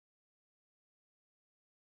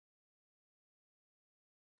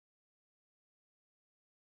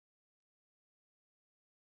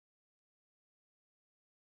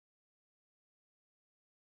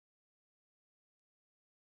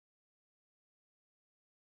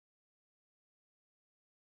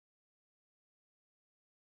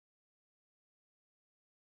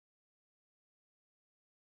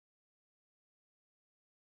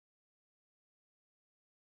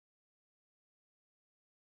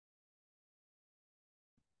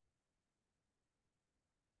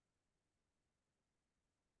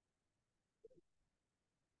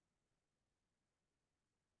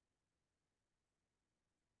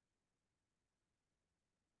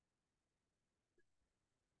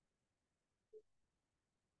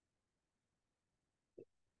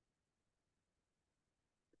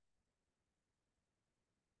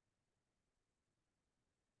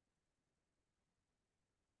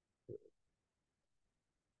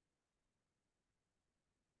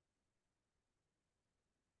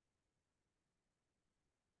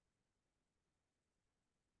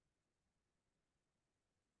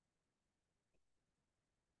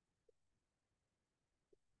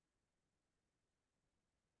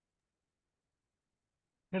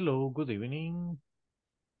Hello, good evening.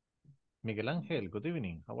 Miguel Ángel, good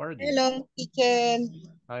evening. How are you? Hello, teacher.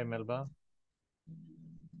 Hi, Melba.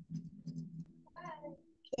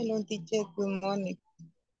 Hello, teacher. Good morning.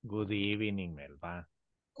 Good evening, Melba.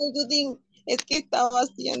 Good evening. Es que estaba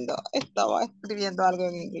escribiendo algo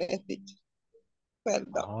en inglés, teacher.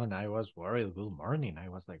 Perdón. Oh, and I was worried. Good morning. I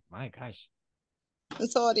was like, my gosh.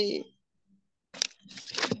 Sorry.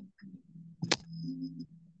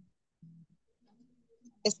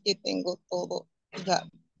 Es que tengo todo ya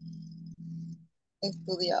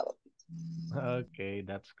estudiado. Okay,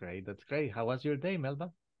 that's great. That's great. How was your day,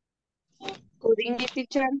 Melba? Good evening,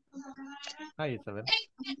 teacher. Hi, Isabel.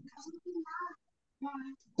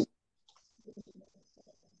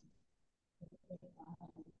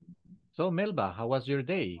 So, Melba, how was your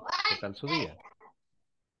day? ¿Qué tal su día?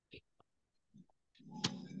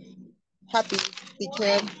 Happy,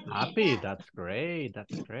 teacher. Happy. That's great.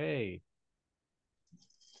 That's great.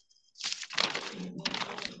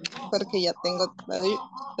 Porque ya tengo,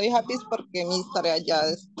 estoy happy porque mis tareas ya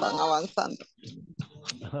están avanzando.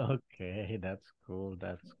 Okay, that's cool.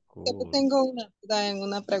 That's Solo cool. tengo una duda en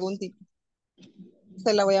una preguntita.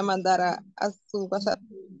 Se la voy a mandar a su WhatsApp.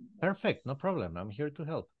 Perfect. No problem. I'm here to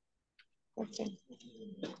help. Okay.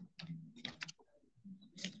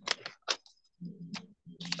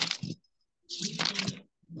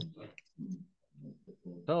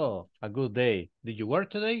 So, a good day. Did you work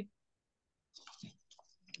today?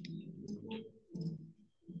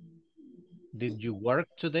 Did you work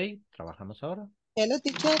today? ¿Trabajamos ahora? Hello,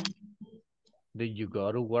 teacher. Did you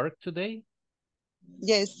go to work today?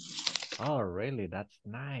 Yes. Oh, really? That's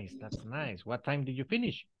nice. That's nice. What time did you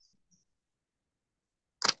finish?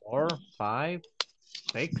 4, 5,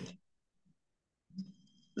 6?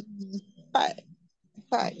 Five.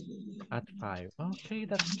 Five. At 5. Okay,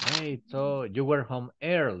 that's great. So you were home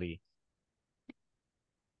early.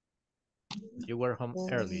 You were home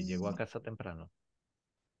early. Llegó a casa temprano.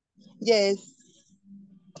 Yes.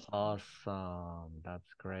 Awesome. That's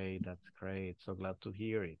great. That's great. So glad to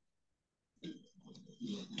hear it.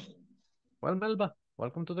 Well, Melba,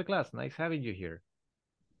 welcome to the class. Nice having you here.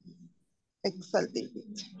 Exactly.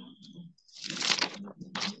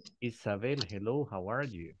 Isabel, hello. How are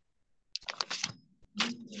you?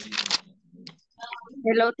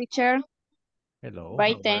 Hello, teacher. Hello.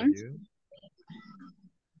 By How are 10. you?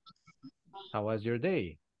 How was your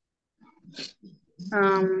day?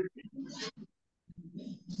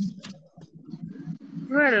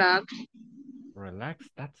 Relax. Relax.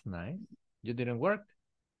 That's nice. You didn't work?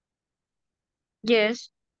 Yes.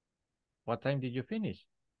 What time did you finish?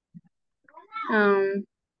 7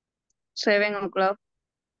 o'clock.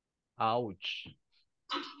 Ouch.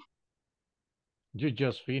 You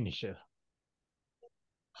just finished it.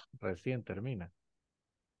 Recién termina.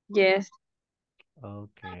 Yes.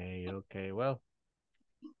 Okay, okay. Well,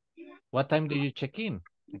 what time did you check in?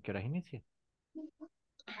 ¿A qué horas inicia?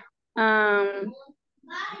 Um,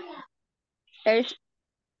 H,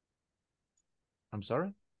 I'm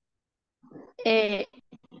sorry?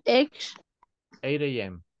 X 8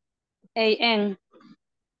 a.m. A N.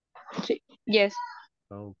 Sí, yes.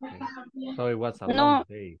 Okay. So it was a long No,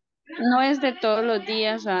 day. no es de todos los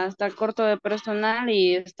días, está corto de personal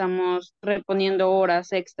y estamos reponiendo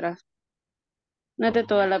horas extras. No es de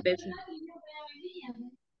todas las Okay. veces.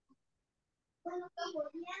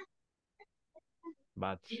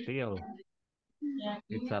 But still,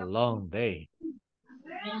 it's a long day.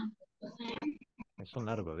 Es un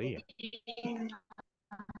largo día.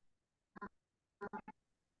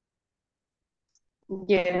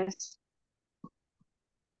 Yes.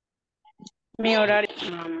 Mi horario.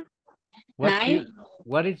 What's your, 9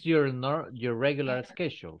 what is your regular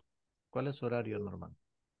schedule? ¿Cuál es su horario normal?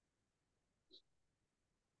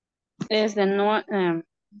 es de 9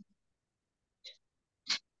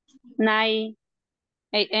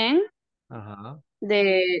 a.m. Ajá.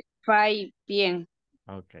 de 5 p.m.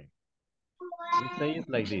 Okay. We say it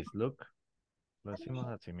like this. Look. Lo decimos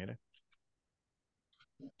así, mire.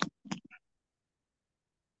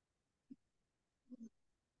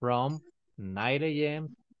 From 9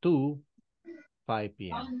 a.m. to 5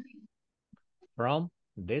 p.m. From,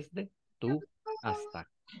 desde, to, hasta.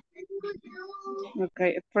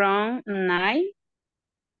 Okay, from 9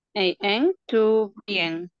 a.m. to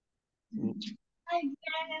p.m.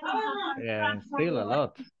 Yeah, still a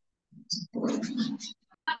lot.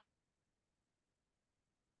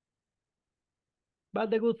 But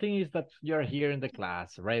the good thing is that you're here in the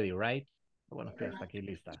class, ready, right? Bueno, que está aquí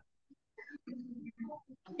lista.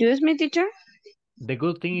 Excuse me, teacher? The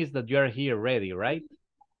good thing is that you're here ready, right?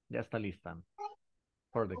 Ya está lista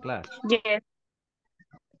for the class. Yes.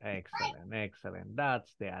 Excellent, excellent.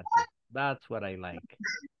 That's the attitude. That's what I like.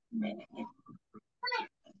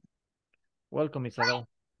 Welcome, Isabel.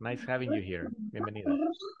 Nice having you here. Bienvenida.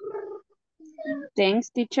 Thanks,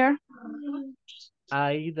 teacher.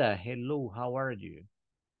 Aida, hello, how are you?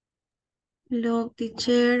 Hello,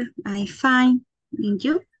 teacher. I'm fine. And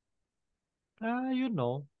you? You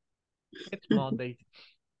know, it's Monday.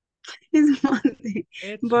 It's Monday.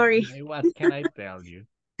 It's Boring. Monday. What can I tell you?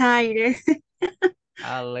 Tired.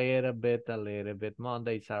 A little bit, a little bit.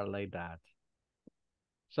 Mondays are like that.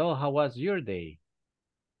 So, how was your day?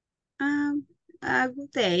 Um, a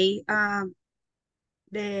good day.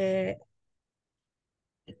 The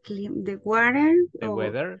the water The or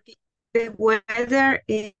weather? the weather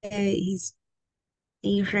is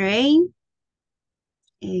in rain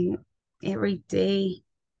every day.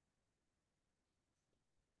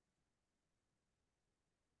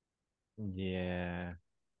 Yeah.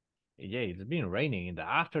 Yeah, it's been raining. In the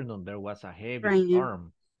afternoon, there was a heavy Raining.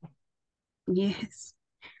 storm. Yes.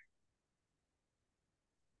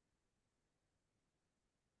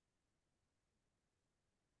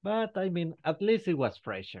 But, I mean, at least it was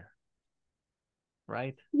fresher,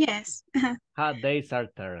 right? Yes. Hot days are I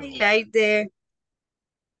terrible. like the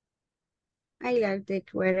I like the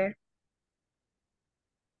weather.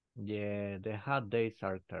 Yeah, the hot days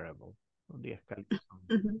are terrible. Los días cálidos son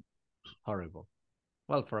Mhm. horrible.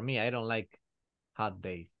 Well, for me, I don't like hot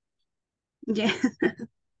days. Yeah.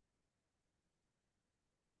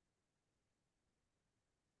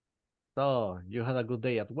 So, you had a good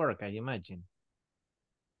day at work, I imagine.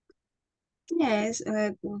 Yes.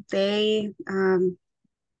 A good day.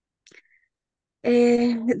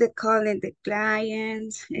 The calling the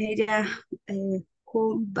clients, yeah,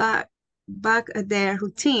 who back at their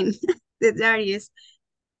routine, the diaries.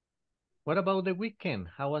 What about the weekend?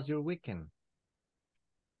 How was your weekend?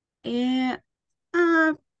 And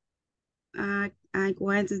uh, I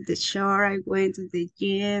went to the shore, I went to the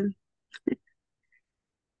gym.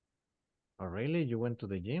 Oh, really? You went to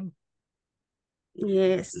the gym?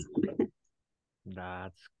 Yes,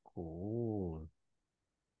 That's cool.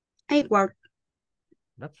 I worked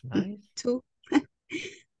That's nice. too,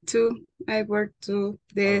 too. I worked too Oh,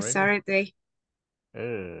 the really? Saturday.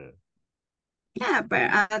 Yeah, but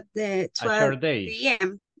at the A short 12 day.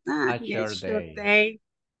 p.m. Ah, A yes, short short day. day.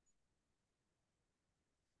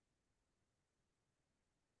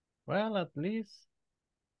 Well, at least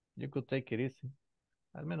you could take it easy.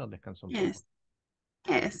 Al menos descansó un poco. Yes,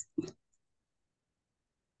 yes.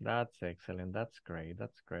 That's excellent. That's great.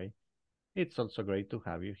 That's great. It's also great to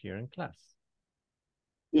have you here in class.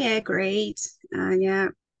 Yeah, great. Yeah,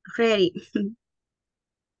 ready.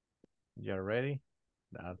 You're ready?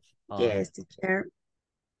 That's awesome. Yes, teacher.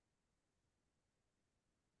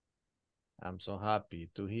 I'm so happy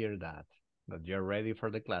to hear that you're ready for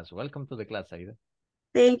the class. Welcome to the class, Aida.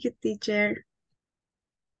 Thank you, teacher.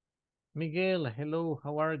 Miguel, hello,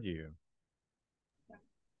 how are you?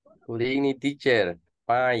 Good evening, teacher.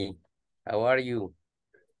 Fine. How are you?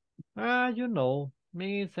 You know,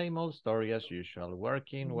 me, same old story as usual.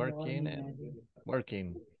 Working, working, and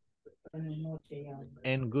working.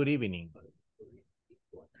 And good evening.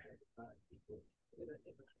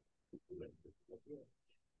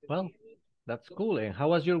 Well, that's cool. And how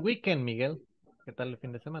was your weekend, Miguel? ¿Qué tal el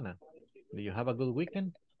fin de semana? Did you have a good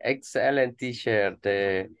weekend? Excellent, teacher.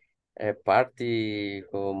 The party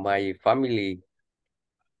for my family,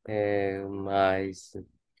 my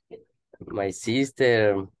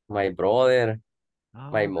sister, my brother,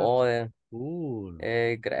 my Oh, that's mother. cool.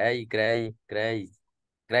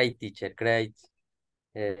 Great, teacher. Great.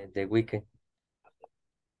 The weekend.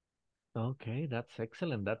 Okay, that's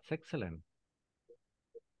excellent. That's excellent.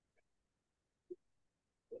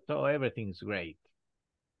 So everything's great.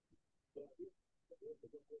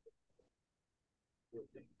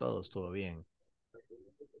 Todo estuvo bien.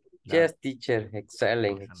 Yes, teacher.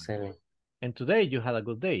 Excellent. Excellent. And today you had a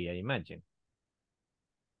good day, I imagine.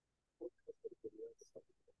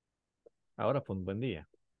 Ahora fue un buen día.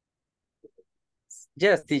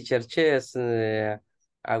 Yes, teacher. Yes.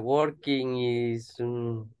 Working is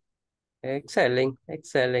excellent.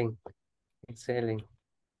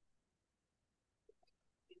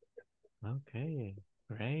 Okay,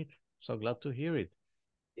 great. So glad to hear it.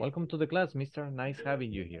 Welcome to the class, mister. Nice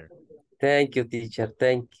having you here. Thank you, teacher.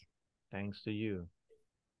 Thank you. Thanks to you.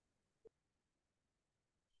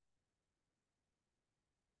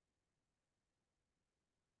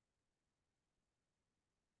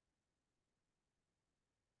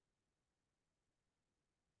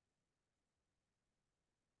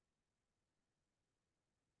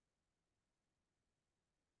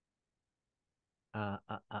 Uh,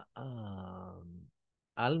 uh, uh, um,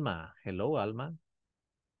 Alma. Hello, Alma.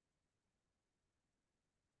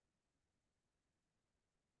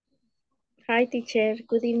 Hi, teacher.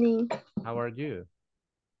 Good evening. How are you?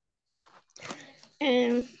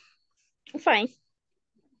 Um, fine.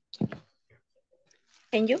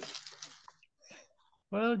 And you?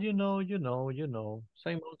 Well, same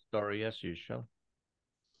old story as usual.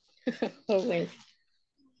 Oh, well.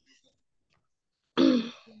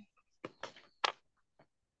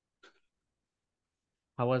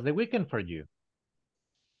 How was the weekend for you?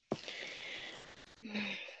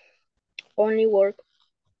 Only work.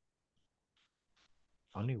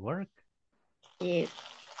 Only work? Yes.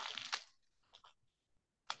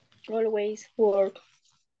 Always work.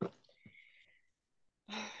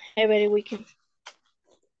 Every weekend.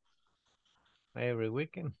 Every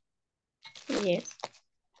weekend? Yes.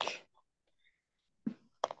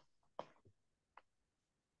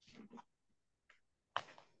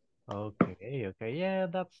 Okay. Yeah,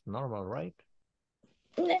 that's normal, right?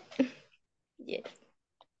 Yes.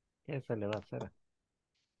 ¿Qué se le va a hacer?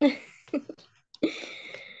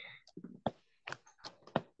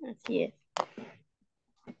 Así es.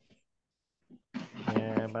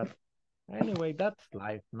 Yeah, but anyway, that's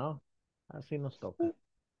life, ¿no? Así nos toca.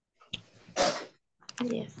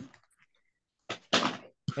 Yes.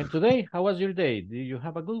 And today, how was your day? Did you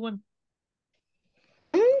have a good one?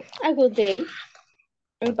 A good day.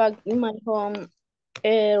 I'm back in my home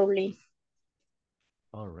early.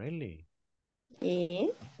 Oh, really? Yeah.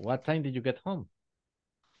 What time did you get home?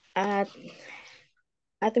 At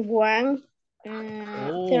 1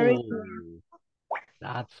 30. Oh,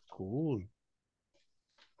 that's cool.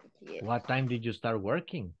 Yeah. What time did you start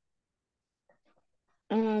working?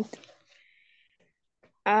 And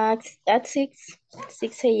at 6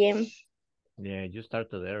 a.m. Yeah, you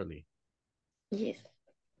started early. Yes.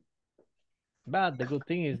 But the good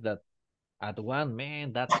thing is that at 1,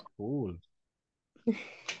 man, that's cool.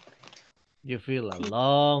 You feel a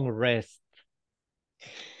long rest.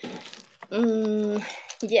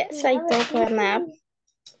 Yes, I took a nap.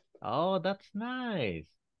 Oh, that's nice.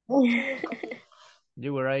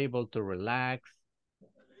 You were able to relax.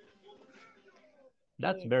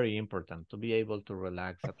 That's very important, to be able to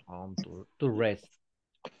relax at home, to rest.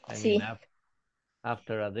 I Sí, mean,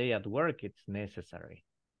 after a day at work, it's necessary.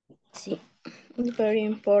 sí. It's very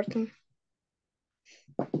important.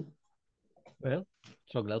 Well,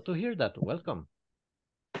 so glad to hear that. Welcome.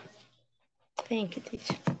 Thank you,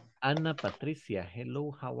 teacher. Anna Patricia,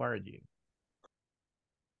 hello, how are you?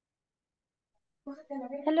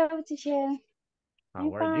 Hello, teacher. How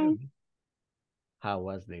I'm are fine. you? How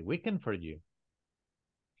was the weekend for you?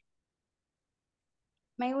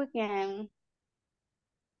 My weekend,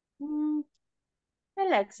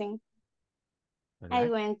 relaxing. I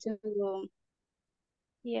Relax. went to,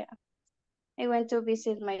 yeah, I went to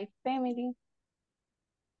visit my family.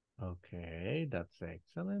 Okay, that's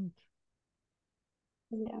excellent.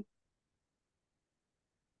 Yeah,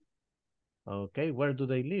 Okay, where do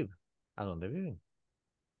they live? ¿A dónde viven?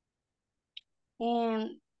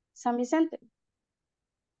 and San Vicente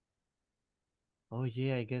Oh,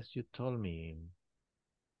 yeah, I guess you told me.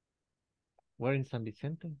 Where in San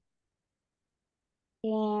Vicente?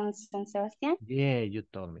 and San Sebastián. Yeah, you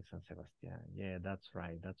told me San Sebastián. Yeah, that's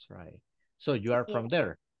right, that's right. So you are Yeah. from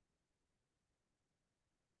there?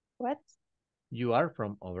 What? You are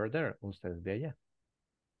from over there. Usted es de allá.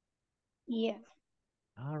 Yeah,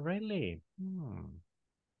 Oh, really?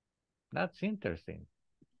 That's interesting.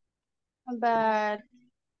 but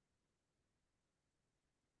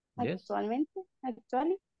Yes?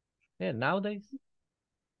 actually, Yeah, nowadays?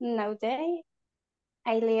 nowadays,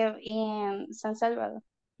 I live in San Salvador.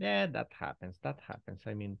 Yeah, that happens. That happens.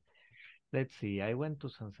 I mean, let's see. I went to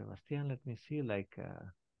San Sebastián, let me see, like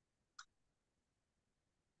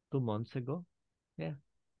 2 months ago. Yeah.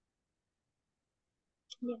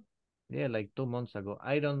 Yeah. Yeah, like 2 months ago.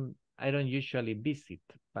 I don't usually visit,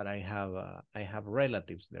 but I have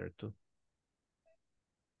relatives there too.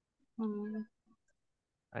 Um,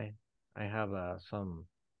 I I have some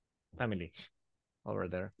family over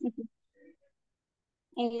there.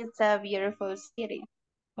 it's a beautiful city.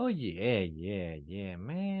 Oh yeah,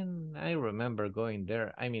 man. I remember going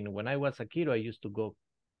there. I mean, when I was a kid, I used to go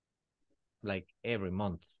like every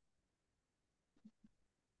month.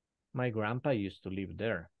 My grandpa used to live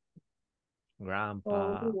there.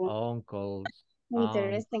 Grandpa, Oh, uncles, aunt.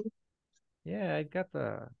 interesting. Yeah,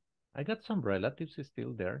 I got some relatives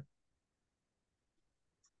still there.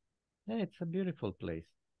 Yeah, it's a beautiful place.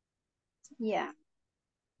 Yeah.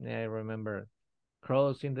 Yeah, I remember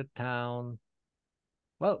crossing the town.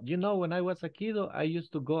 Well, when I was a kid, I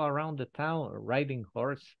used to go around the town riding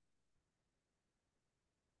horse.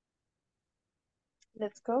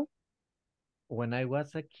 Let's go. When I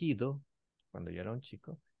was a kiddo, cuando yo era un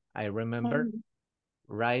chico, I remember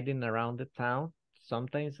riding around the town,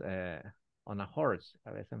 sometimes on a horse.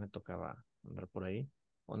 A veces me tocaba andar por ahí.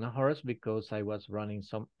 On a horse because I was running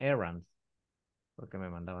some errands. Porque me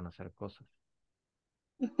mandaban a hacer cosas.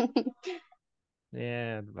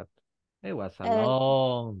 Yeah, but it was a Uh,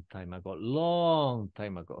 long time ago. Long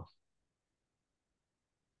time ago.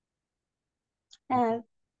 uh,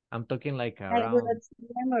 I'm talking like I got around,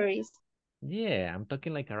 memories. yeah, I'm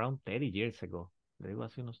talking like around 30 years ago. Digo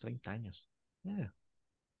hace unos 30 años. Yeah,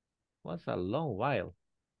 was a long while.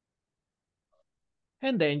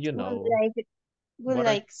 And then, you Would know, like would what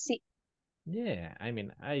like see. yeah, I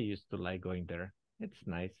mean, I used to like going there. It's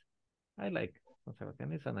nice. I like San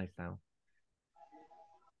Sebastian. It's a nice town.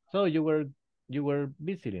 So you were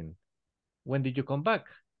visiting. When did you come back?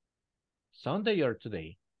 Sunday or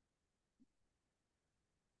today?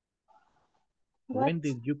 What? When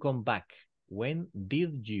did you come back? When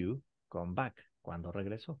did you come back? ¿Cuándo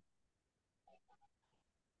regresó?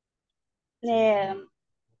 Um,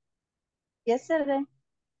 Yesterday.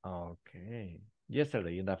 Okay.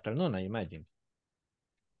 Yesterday in the afternoon, I imagine.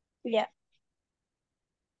 Yeah.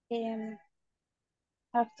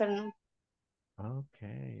 Afternoon.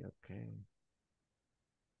 Okay, okay.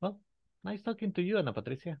 Well, nice talking to you, Ana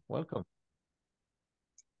Patricia. Welcome.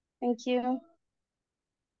 Thank you.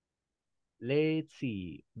 Let's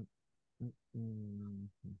see.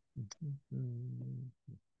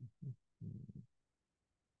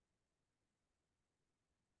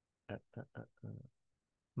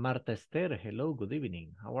 Marta Esther, hello, good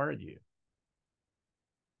evening. How are you?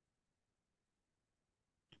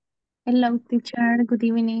 Hello, teacher. Good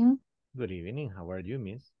evening. Good evening. How are you,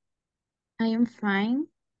 miss? I am fine.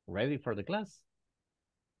 Ready for the class?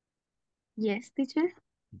 Yes, teacher.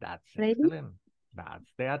 That's Ready? excellent.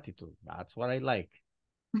 That's the attitude. That's what I like.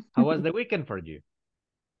 How was the weekend for you?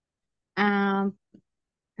 Um,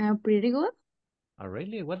 Pretty good. Oh,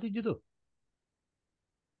 really? What did you do?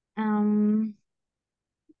 Um,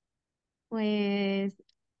 Pues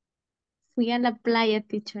fui a la playa,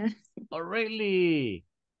 teacher. Oh, really?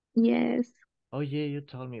 Yes. Oh, yeah, you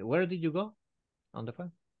told me. Where did you go? On the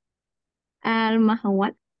phone? Al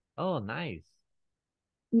Mahahual. Oh, nice.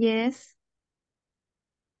 Yes.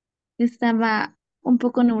 Estaba un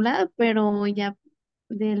poco nublado, pero ya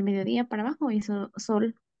del mediodía para abajo hizo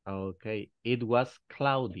sol. Okay. It was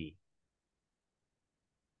cloudy.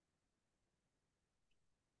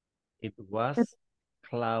 It was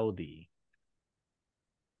cloudy.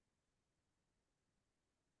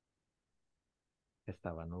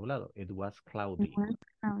 Estaba nublado. It was cloudy.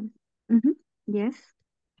 Ujú, yes.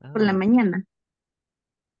 Por la Ah, mañana.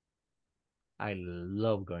 I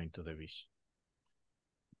love going to the beach.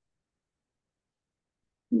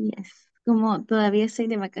 Yes. Como todavía estoy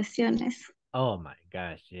de vacaciones. Oh my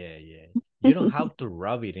gosh, yeah, yeah. You don't have to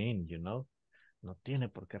rub it in, you know? No tiene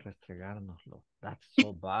por qué restregárnoslo. That's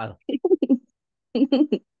so bad.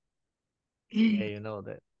 Yeah, you know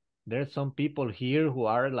that there's some people here who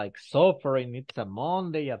are like suffering. It's a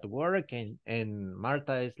Monday at work, and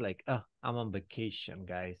Marta is like, oh, I'm on vacation,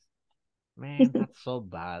 guys. Man, that's so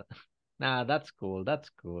bad. Nah, that's cool. That's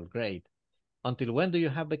cool. Great. Until when do you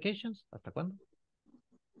have vacations? ¿Hasta cuándo?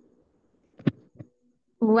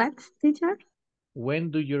 What, teacher?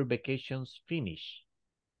 When do your vacations finish?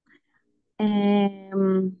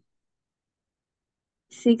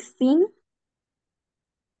 16?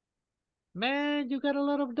 Man, you got a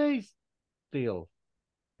lot of days still.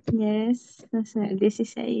 Yes, es el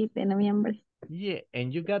 16 de noviembre. Yeah,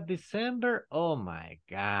 and you got December. Oh my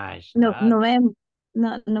gosh, No, that's noviembre.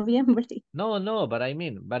 No, noviembre. no, but I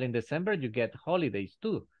mean, but in December you get holidays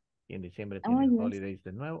too. Y en diciembre Oh, tienen yes. holidays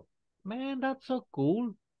de nuevo. Man, that's so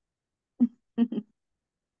cool.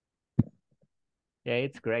 Yeah,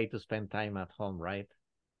 it's great to spend time at home, right?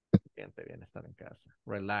 Siente bien estar en casa.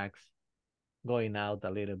 Relax, going out a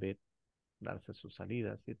little bit, darse sus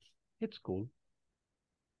salidas. It's cool.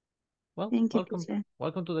 Well, Thank you, welcome. teacher.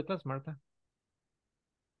 Welcome to the class, Marta.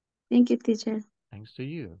 Thank you, teacher. Thanks to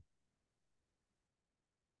you.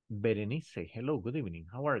 Berenice, hello, good evening.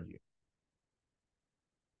 How are you?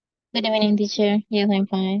 Good evening, teacher. Yes, I'm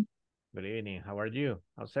fine. Good evening. How are you?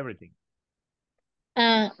 How's everything?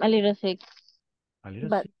 A little sick, A little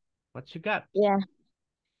but sick. What you got? yeah,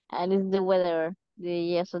 at least the weather. The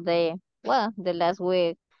yesterday, well, the last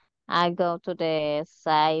week, I go to the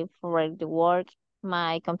site for the work.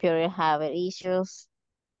 My computer have issues,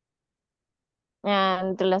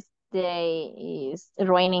 and the last day is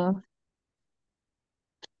raining.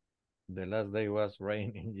 The last day was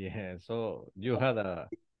raining. Yeah, so you had a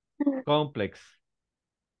complex.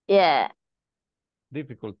 Yeah,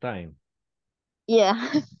 difficult time.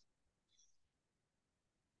 Yeah.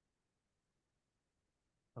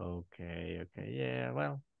 Okay, yeah,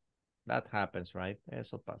 well, that happens, right?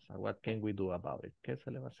 Eso pasa. What can we do about it? ¿Qué se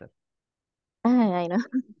le va a hacer? I know.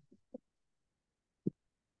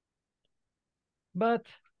 But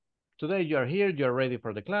today you are here, you are ready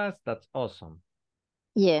for the class. That's awesome.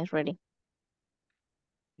 Yes, ready.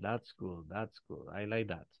 That's good. I like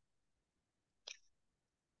that.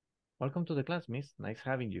 Welcome to the class, miss. Nice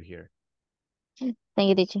having you here. Thank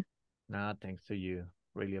you, teacher. Nah, thanks to you.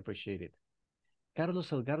 Really appreciate it. Carlos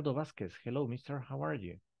Elgardo Vasquez. Hello, mister. How are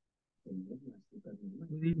you?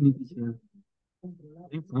 Good evening, teacher.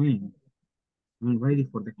 I'm fine. I'm ready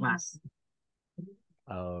for the class.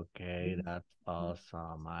 Okay, that's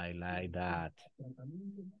awesome. I like that.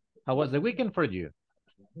 How was the weekend for you?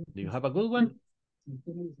 Do you have a good one?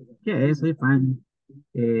 Yes, I'm fine.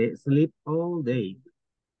 Sleep all day.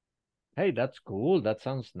 Hey, that's cool. That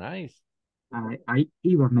sounds nice. I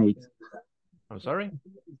hibernate. I'm sorry?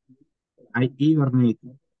 I hibernate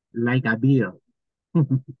like a beer.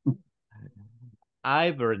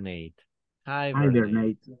 Hibernate.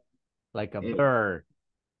 Hibernate. Like a bird.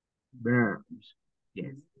 Bear.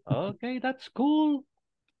 Yes. Okay, that's cool.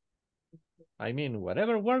 I mean,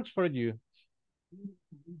 whatever works for you.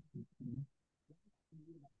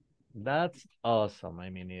 That's awesome. I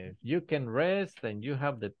mean, if you can rest and you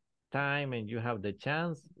have the time and you have the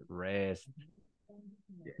chance, rest.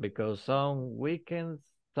 Because some weekends,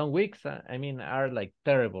 some weeks, I mean, are like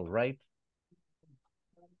terrible, right?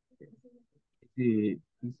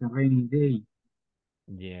 It's a rainy day.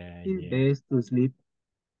 Yeah, It's yeah. best to sleep.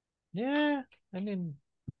 Yeah, I mean,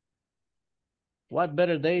 what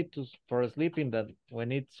better day for sleeping than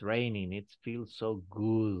when it's raining? It feels so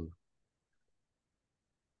good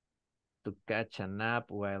to catch a nap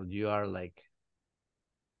while you are like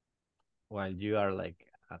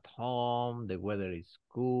at home, the weather is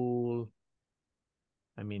cool.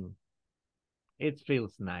 I mean, it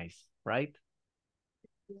feels nice, right?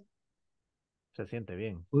 Se siente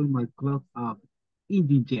bien. Pull my clothes up.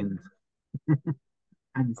 Indigent.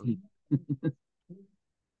 And sleep.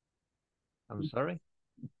 I'm sorry?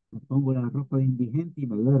 Me pongo la ropa de indigente y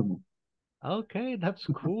me duermo. Okay, that's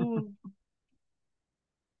cool.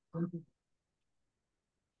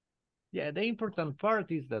 Yeah, the important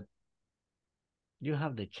part is that you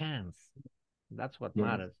have the chance. That's what Yes.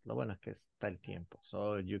 matters. Lo bueno es que está el tiempo.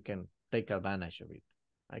 So you can take advantage of it.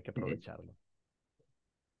 Hay que Yes. aprovecharlo.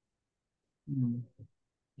 Mm.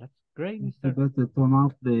 That's great, It's mister. best to turn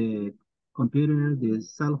off the computer, the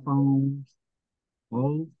cell phones,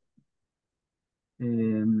 all,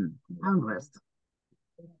 and rest.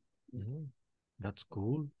 That's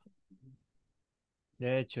cool.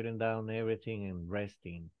 Yeah, shutting down everything and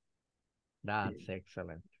resting. That's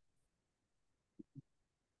excellent.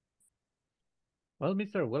 Well,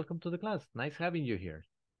 mister, welcome to the class. Nice having you here.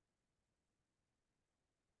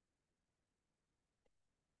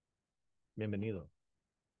 Bienvenido.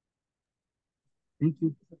 Thank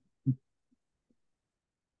you.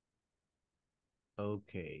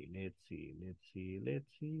 Okay, let's see.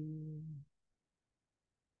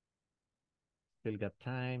 Still got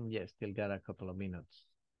time? Yes, still got a couple of minutes.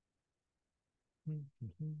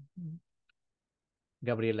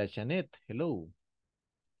 Gabriela Janet, hello.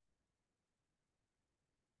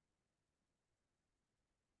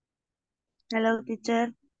 Hello,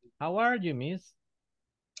 teacher. How are you, miss?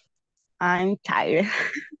 I'm tired.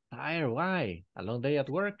 Tired, why? A long day at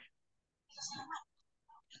work?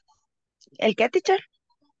 ¿El qué, teacher?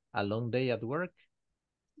 A long day at work?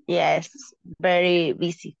 Yes, very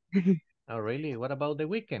busy. Oh, really? What about the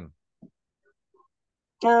weekend?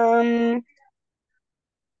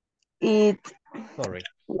 It Sorry.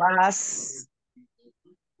 was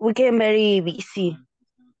weekend very busy.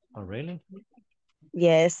 Oh, really?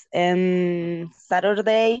 Yes, and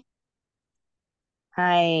Saturday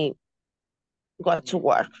I got to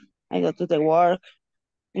work. I go to the work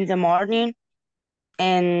in the morning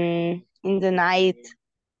and in the night.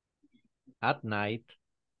 At night?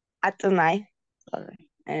 At the night, sorry.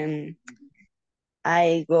 And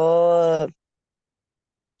I go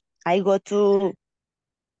to,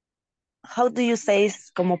 how do you say es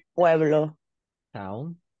como pueblo?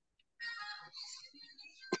 Town?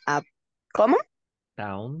 ¿Cómo?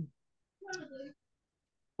 Town?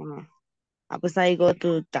 Pues I go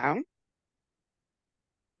to town.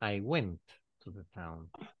 I went to the town.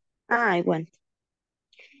 I went.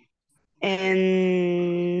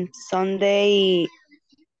 And Sunday,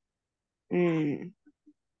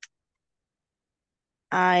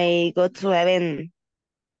 I go to event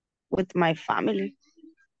with my family.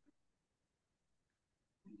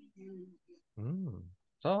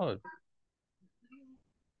 So,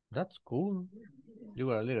 that's cool. You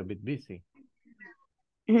were a little bit busy.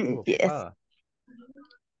 Yes. Ocupada.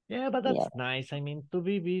 Yeah, but that's Yeah. nice. I mean, to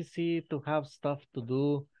be busy, to have stuff to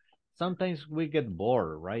do. Sometimes we get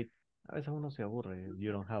bored, right? A veces uno se aburre.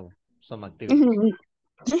 You don't have some activities.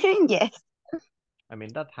 Yes. I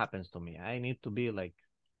mean, that happens to me. I need to be like,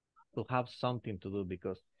 to have something to do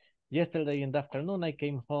because yesterday in the afternoon I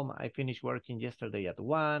came home. I finished working yesterday at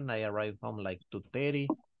 1. I arrived home like 2:30.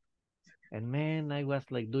 And man, I was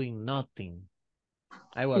like doing nothing.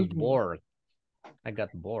 I was bored. I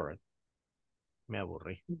got bored. Me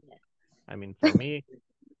aburrí. I mean,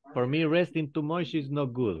 for me, resting too much is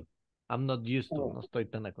not good. I'm not used to. No estoy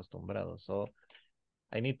tan acostumbrado. So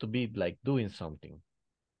I need to be like doing something.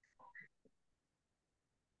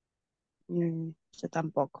 Yo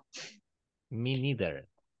tampoco. Me neither.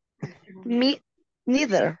 Me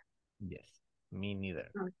neither. Yes, me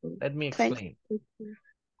neither. Let me Thanks. explain.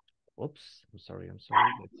 Oops, I'm sorry. Let's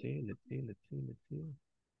see.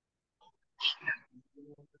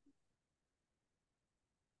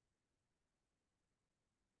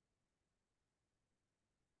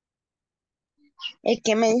 El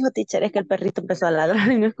que me dijo, teacher, es que el perrito empezó a ladrar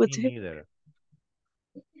y no Me escuché. neither.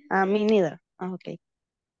 A mí neither. Ah, ok.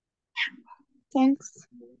 Thanks.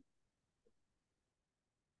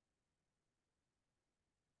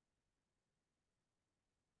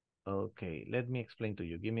 Okay, let me explain to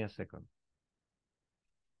you. Give me a second.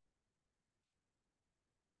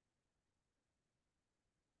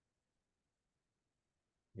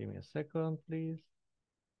 Give me a second, please.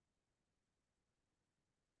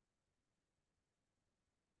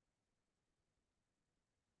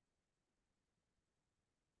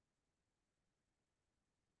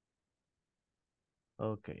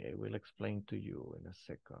 Okay, I will explain to you in a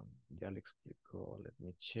second. Ya le explico. Let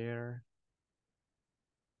me share.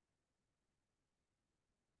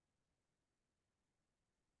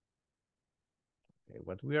 Okay,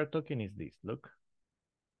 what we are talking is this. Look.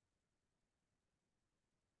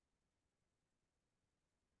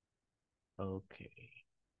 Okay.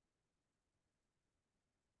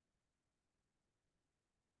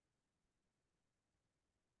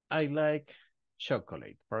 I like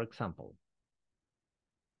chocolate, for example.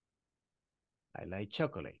 I like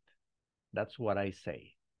chocolate. That's what I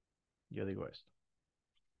say. Yo digo esto.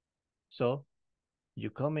 So, you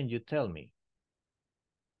come and you tell me.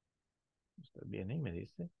 Usted viene y me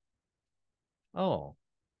dice, oh,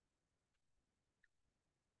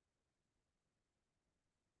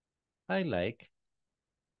 I like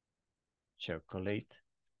chocolate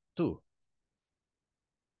too.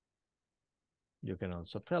 You can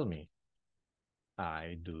also tell me,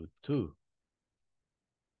 I do too.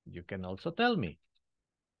 You can also tell me,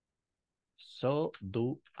 so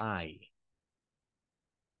do I.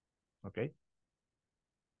 Okay?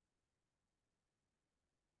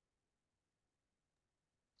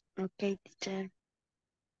 Ok, teacher.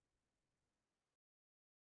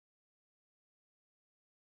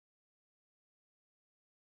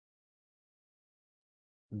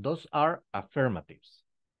 Those are affirmatives,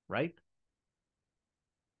 right?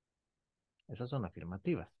 Esas son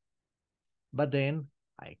afirmativas. But then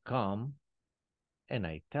I come and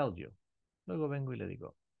I tell you. Luego vengo y le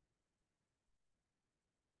digo,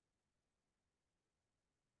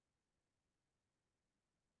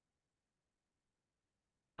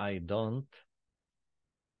 I don't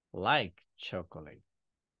like chocolate.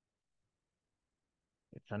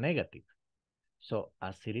 It's a negative. So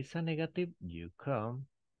as it is a negative, you come,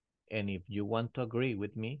 and if you want to agree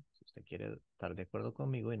with me, si usted quiere estar de acuerdo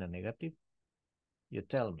conmigo in a negative, you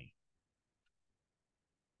tell me.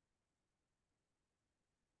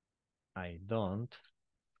 I don't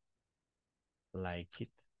like it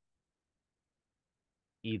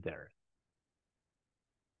either.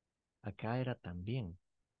 Acá era también.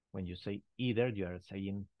 When you say either, you are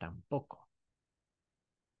saying tampoco.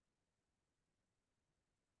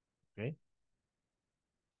 Okay?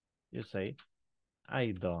 You say,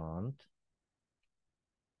 I don't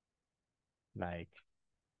like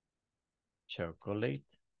chocolate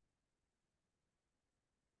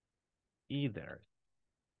either.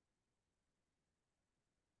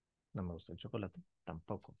 No me gusta el chocolate,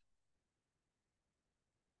 tampoco.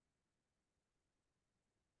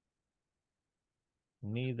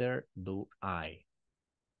 Neither do I.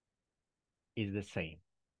 Is the same.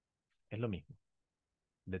 Es lo mismo.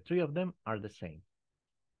 The three of them are the same.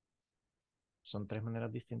 Son tres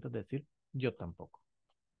maneras distintas de decir yo tampoco.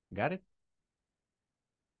 Got it?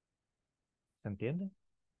 ¿Se entiende?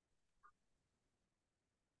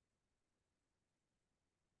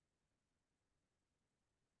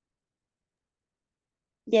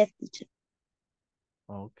 Yes, teacher.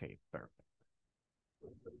 Okay, perfect.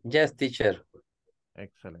 Yes, teacher.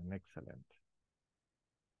 Excellent, excellent.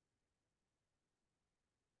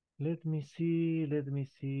 Let me see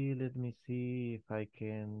if I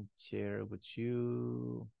can share with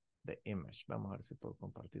you the image. Vamos a ver si puedo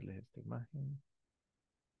compartirles esta imagen.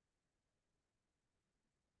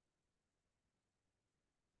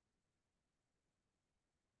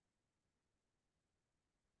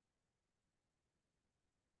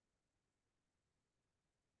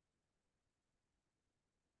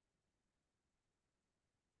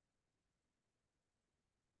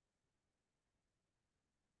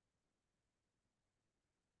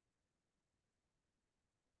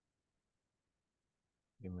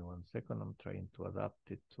 Give me 1 second. I'm trying to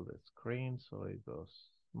adapt it to the screen so it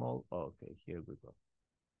goes small. Okay, here we go.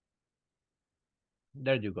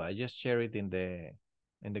 There you go. I just share it in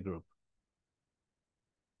the group.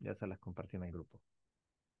 Ya se las compartí en el grupo.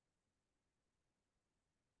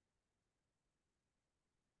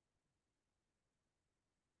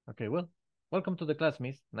 Okay, well, welcome to the class,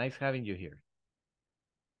 Miss. Nice having you here.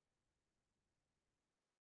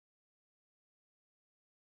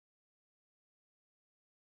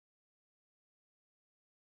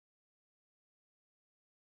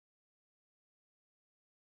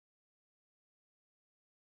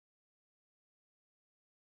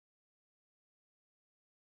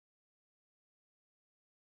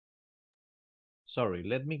 Sorry,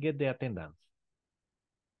 let me get the attendance.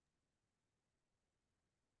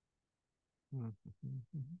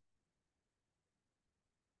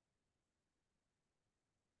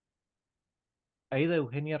 Aida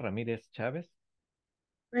Eugenia Ramírez Chávez.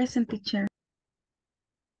 Present, teacher.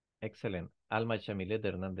 Excellent. Alma Chamilet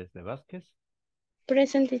Hernández de Vázquez.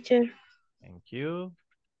 Present, teacher. Thank you.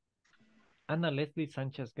 Ana Leslie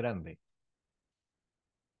Sánchez Grande.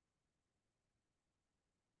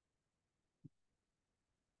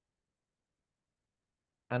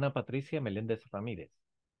 Ana Patricia Meléndez Ramírez.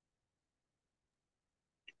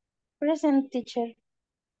 Present, teacher.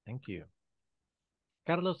 Thank you.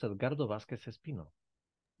 Carlos Edgardo Vázquez Espino.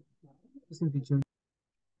 Present, teacher.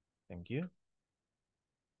 Thank you.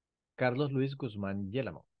 Carlos Luis Guzmán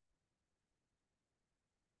Yélamo.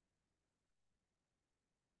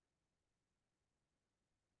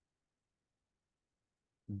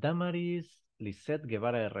 Damaris Lisette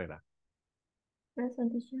Guevara Herrera.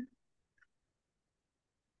 Present, teacher.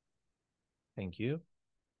 Thank you.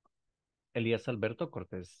 Elías Alberto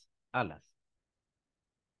Cortés Alas.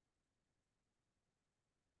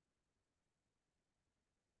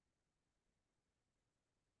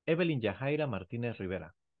 Evelyn Yajaira Martínez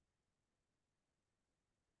Rivera.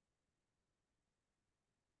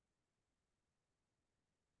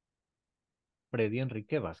 Freddy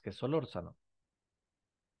Enrique Vázquez Solórzano.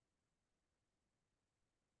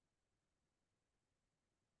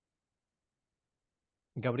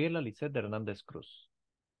 Gabriela Lisette Hernández Cruz.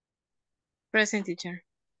 Present, teacher.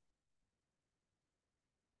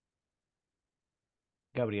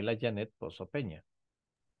 Gabriela Janet Pozo Peña.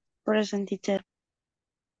 Present, teacher.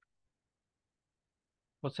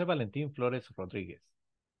 José Valentín Flores Rodríguez.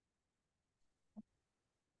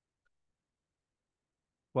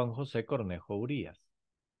 Juan José Cornejo Urías.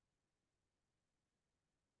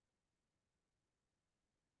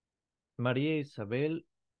 María Isabel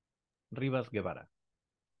Rivas Guevara.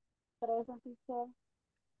 Present, teacher.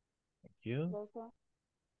 Thank you.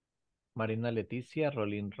 Marina Leticia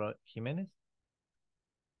Rolín Jiménez.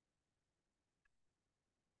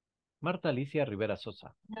 Marta Alicia Rivera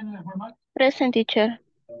Sosa. Present, teacher.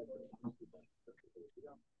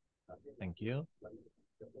 Thank you.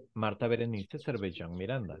 Marta Berenice Cervellón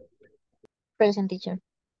Miranda. Present, teacher.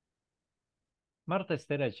 Marta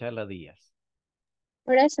Esther Ayala Díaz.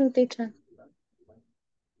 Present, teacher.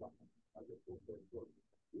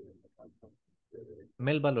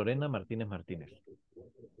 Melba Lorena Martínez Martínez.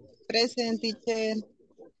 Present, teacher.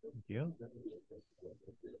 Thank you.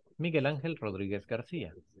 Miguel Ángel Rodríguez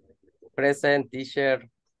García. Present, teacher.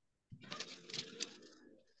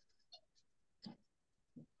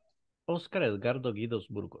 Óscar Edgardo Guidos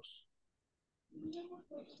Burgos.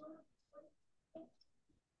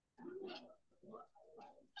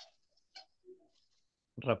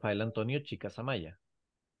 Rafael Antonio Chicas Amaya.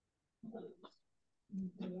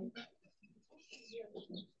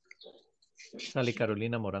 Sally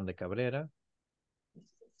Carolina Morán de Cabrera.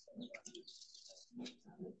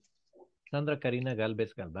 Sandra Karina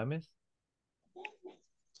Galvez Galdames.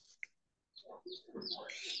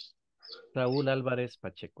 Raúl Álvarez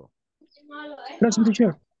Pacheco. Present,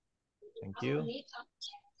 teacher. Thank you.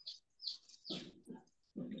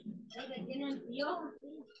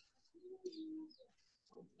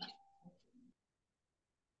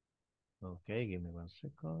 Okay, give me 1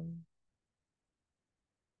 second.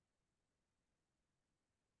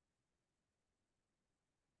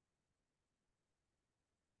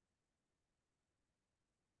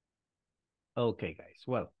 Okay, guys.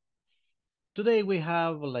 Well, today we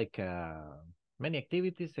have like many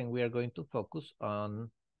activities and we are going to focus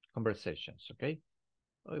on conversations, okay?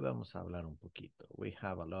 Hoy vamos a hablar un poquito. We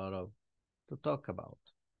have a lot of to talk about.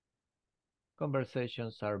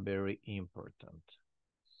 Conversations are very important.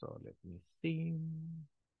 So let me see.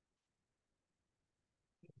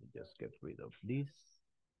 Let me just get rid of this.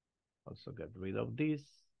 Also get rid of this.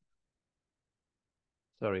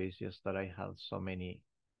 Sorry, it's just that I have so many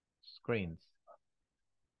screens.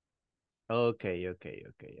 Okay. Okay.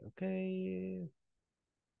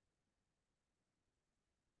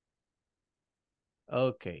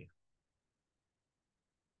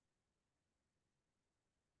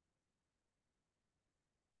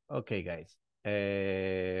 Okay, guys.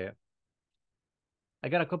 I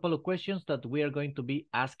got a couple of questions that we are going to be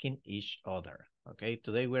asking each other. Okay,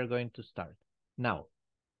 today we're going to start. Now,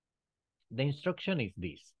 the instruction is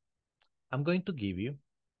this. I'm going to give you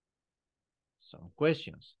some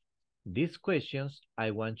questions. These questions,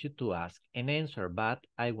 I want you to ask and answer, but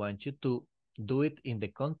I want you to do it in the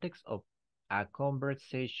context of a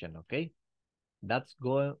conversation, okay? That's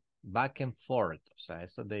going back and forth. O sea,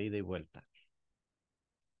 eso de ida y vuelta.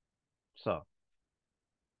 So,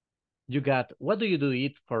 you got, what do you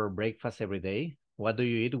eat for breakfast every day? What do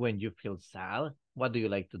you eat when you feel sad? What do you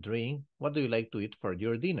like to drink? What do you like to eat for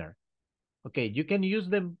your dinner? Okay, you can use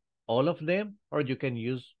them, all of them, or you can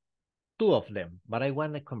use 2 of them, but I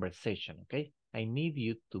want a conversation, okay? I need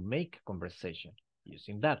you to make a conversation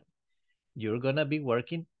using that. You're gonna be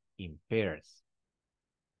working in pairs.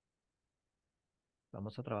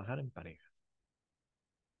 Vamos a trabajar en pareja.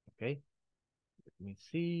 Okay? Let me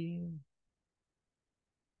see.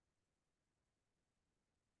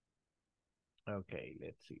 Okay,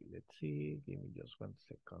 let's see. Give me just 1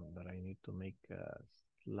 second that I need to make a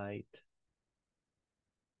slide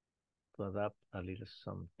to adapt a little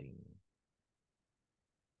something.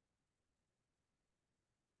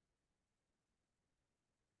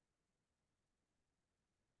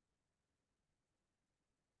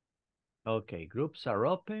 Okay, groups are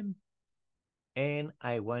open and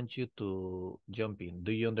I want you to jump in.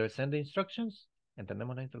 Do you understand the instructions?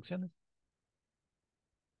 ¿Entendemos las instrucciones?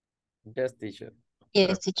 Yes, teacher.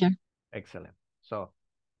 Yes, teacher. Excellent. So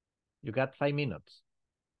you got 5 minutes.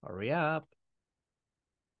 Hurry up.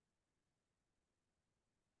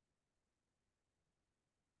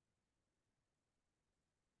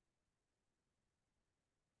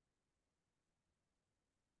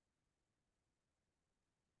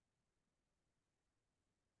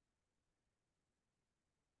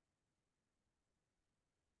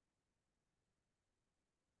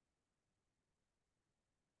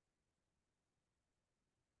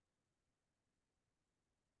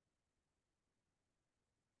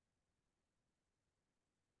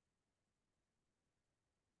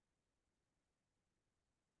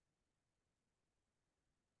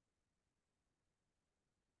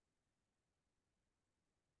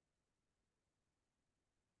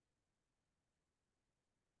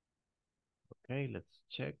 Okay, let's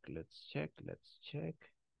check.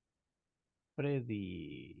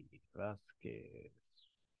 Freddy Vázquez.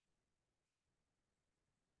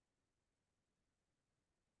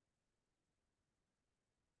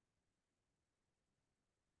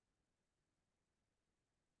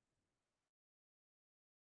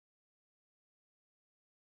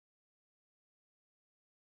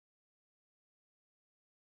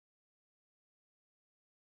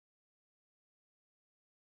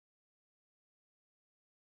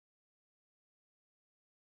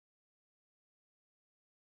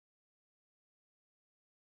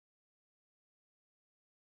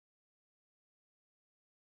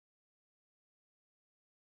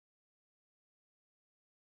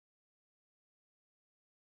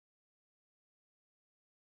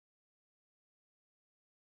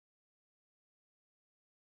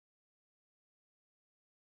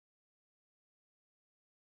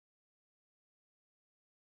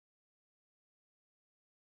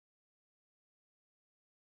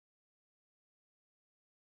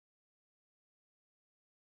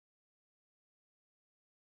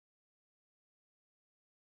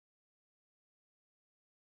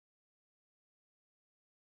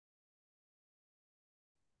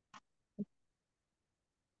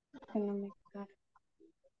 Que no me carga.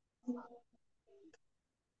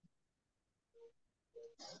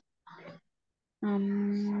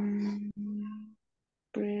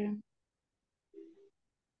 Pre-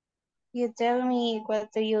 You tell me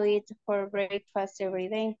what do you eat for breakfast every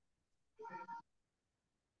day?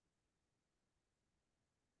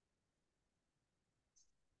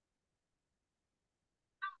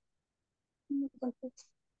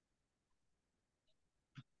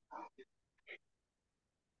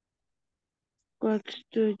 What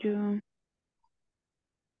do you?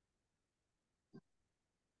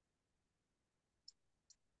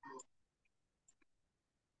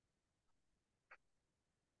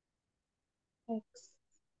 Eggs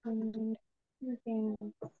and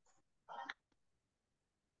beans.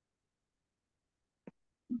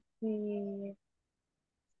 Eh,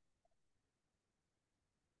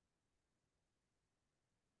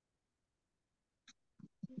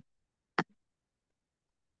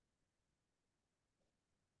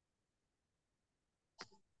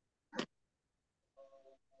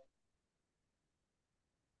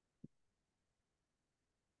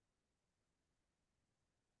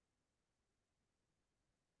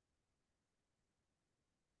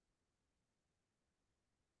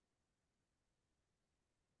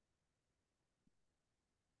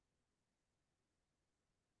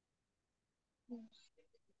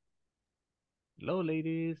 Hello,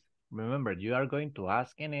 ladies. Remember, you are going to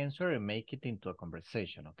ask and answer and make it into a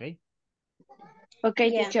conversation, okay? Ok,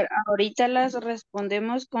 Yeah. teacher, ahorita las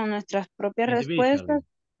respondemos con nuestras propias respuestas Individually.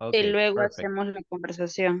 y Okay, luego perfect. hacemos la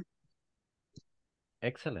conversación.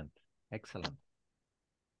 Excellent. Excellent.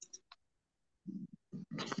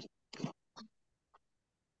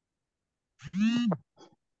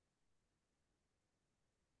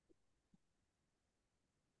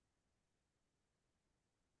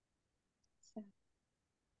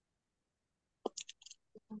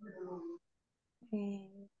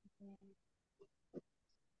 eh,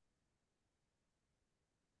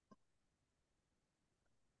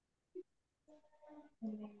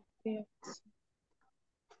 eh,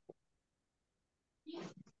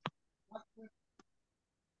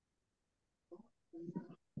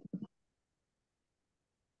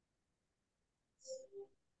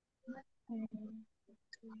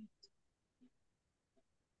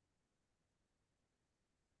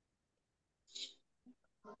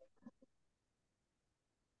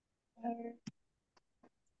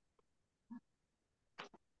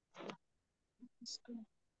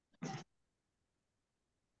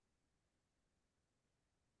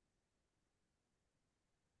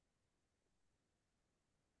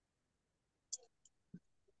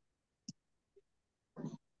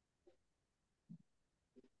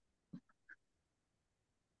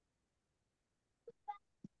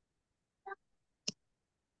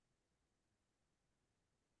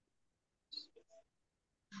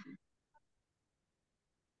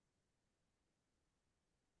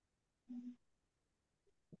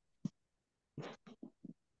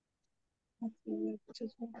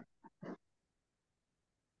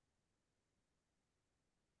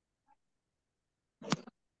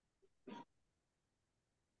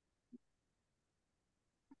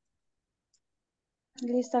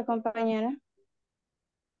 ¿Lista, compañera?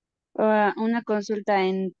 Una consulta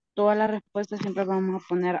en todas las respuestas siempre vamos a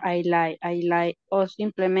poner I like, o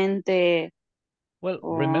simplemente, Well,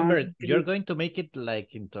 o, remember, you're going to make it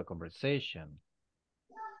like into a conversation.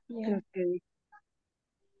 Yeah. ok,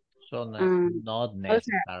 So not o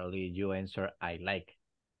sea, necessarily you answer I like.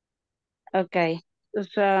 ok, o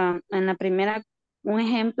sea, en la primera, un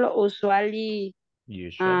ejemplo usual y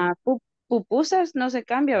Usually. pupusas no se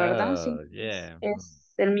cambia, ¿verdad? Sí, Oh, yeah.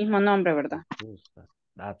 es el mismo nombre, ¿verdad?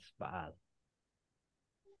 That's bad.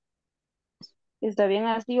 ¿Está bien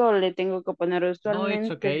así o le tengo que poner No, it's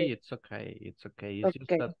usualmente? okay. It's okay. It's okay. It's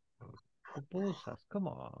just Ok. that pupusas, come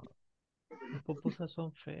on. Las pupusas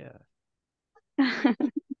son feas.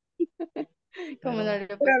 Como no Pero le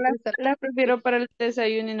Pero puedo las, gustar. las prefiero para el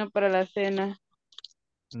desayuno y no para la cena.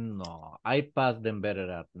 no, I pass them better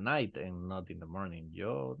at night and not in the morning.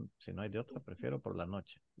 Yo, si no hay de otra, prefiero por la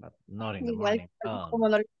noche, but not in the Igual, morning. Oh, como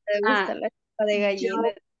no no. le puede Ah, gustar la sopa de yo,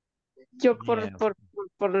 gallina. yo Yeah.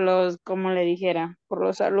 por los, como le dijera, por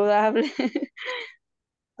lo saludable,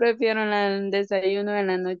 prefiero el desayuno en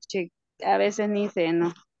la noche. A veces ni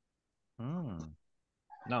ceno. Mm.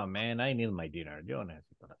 No, man, I need my dinner. Yo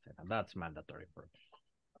necesito la cena. That's mandatory for me.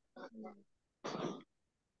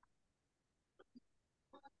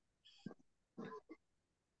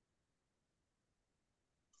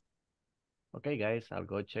 Okay, guys, I'll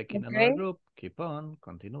go check in another Ok, group. Keep on,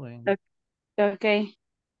 continuing. ok,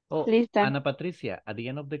 Oh, lista. Ana Patricia, at the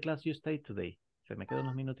end of the class you stay today. Se me quedan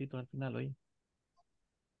unos minutitos al final hoy.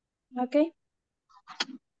 Ok.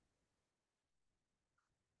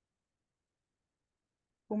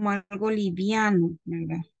 Como algo liviano,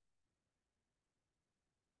 ¿verdad?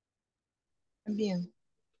 Bien.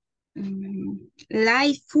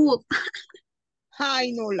 Light food.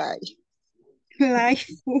 Ay, no lie. Light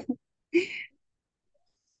food.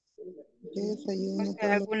 Yo O desayuno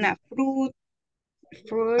sea, todos los días. alguna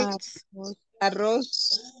fruits.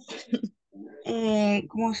 Arroz.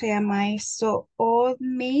 ¿Cómo se llama eso?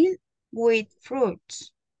 Oatmeal with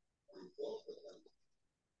fruits.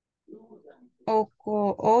 O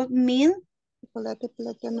oatmeal Chocolate,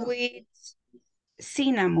 plátano. with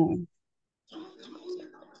cinnamon.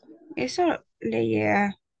 Eso le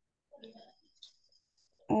llega.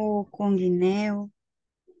 O con guineo.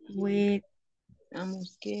 With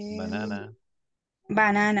Vamos que... Banana.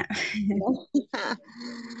 banana.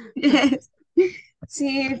 Yes.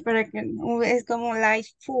 Sí, para que no es como light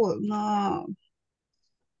food, no.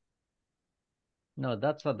 No,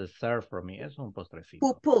 that's a dessert for me. Es un postrecito.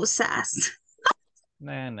 Pupusas.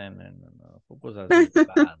 No. Pupusas is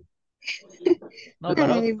bad. No, but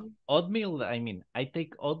Ay, oatmeal, I mean, I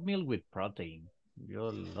take oatmeal with protein. Yo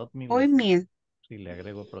el oatmeal oatmeal. sí le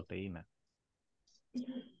agrego proteína.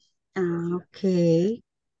 Ah, ok.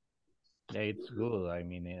 Yeah, it's good. I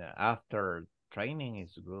mean, after training,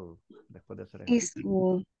 it's good. Después de hacer It's ejercicio.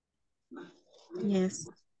 good. Yes.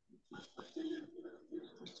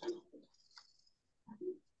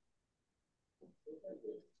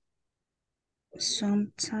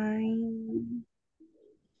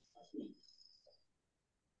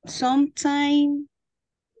 Sometime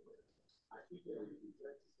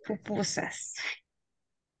pupusas.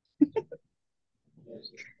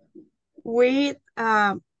 With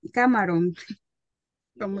camarón.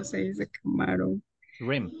 ¿Cómo se dice camarón?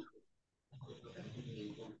 Rim.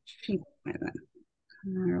 Sí, ¿verdad?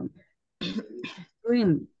 Camarón.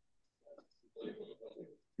 Shrimp.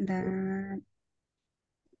 That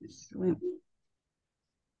shrimp.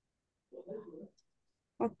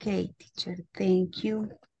 Okay, teacher, thank you.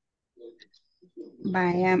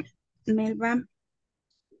 Vaya, Melba.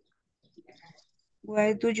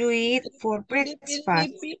 What do you eat for breakfast?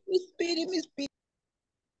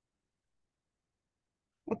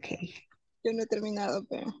 Okay. Yo no he terminado,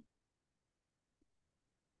 pero...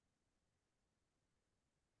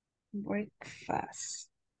 Breakfast.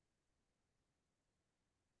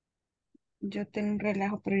 Yo tengo un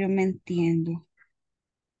relajo, pero yo me entiendo.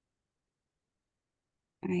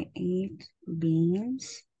 I eat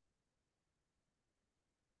beans,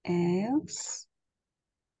 eggs,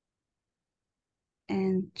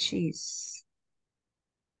 and cheese.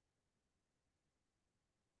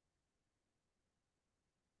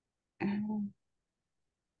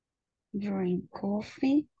 Drink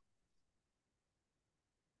coffee.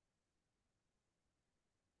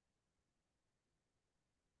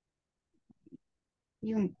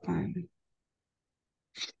 Y un pan.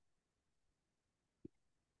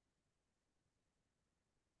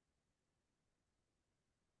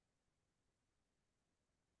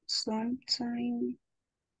 Sometime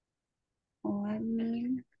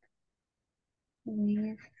oatmeal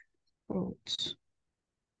with fruits.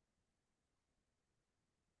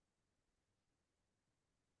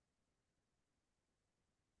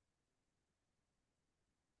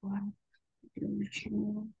 What do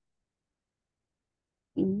you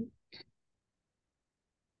eat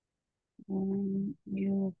when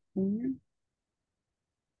you feel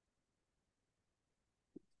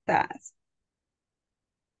that?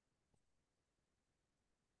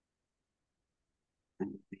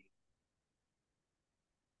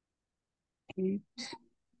 Eat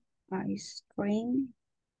ice cream,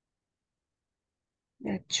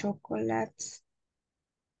 the chocolates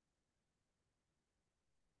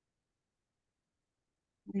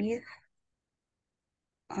with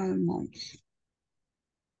almonds.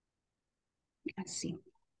 Así.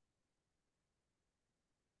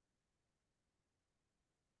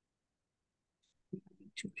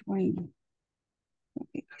 Bueno,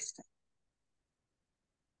 aquí está.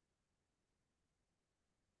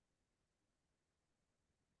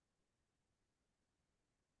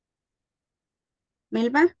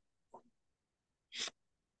 Melba,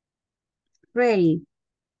 ready.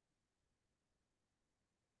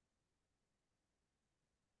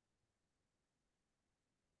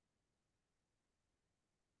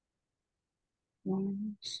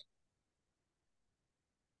 One,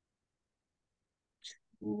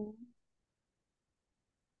 two,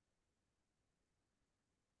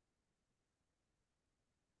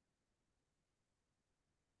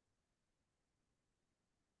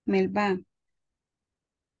 Melba,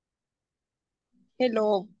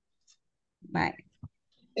 Hello. bye.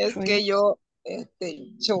 Es que yo,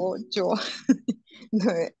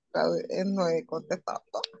 no no he contestado.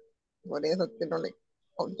 Por eso que no le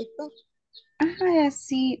contesto. Ajá,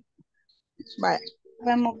 así Vaya.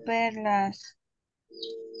 Vamos a ver las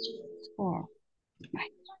four. Vaya.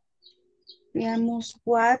 Veamos,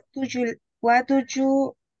 what do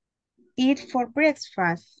you eat for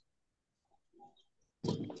breakfast?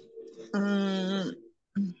 Mm,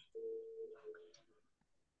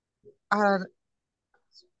 are,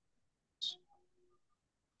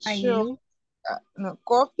 Are cho- you? no,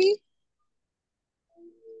 coffee,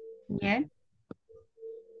 Yeah.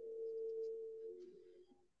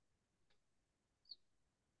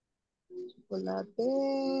 chocolate.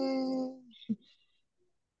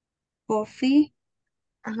 Coffee.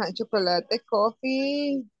 Ajá, chocolate,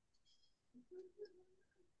 coffee.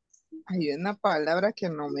 Hay una palabra que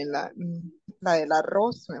no me la del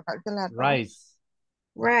arroz, me falta el arroz. Rice.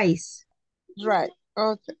 Rice. Right,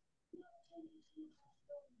 okay.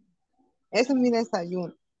 Ese es mi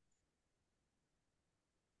desayuno.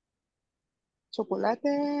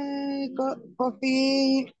 Chocolate,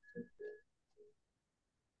 coffee,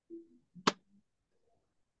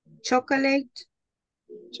 Chocolate.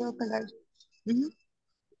 chocolate. Ujú.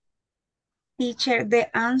 Teacher,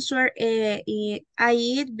 the answer I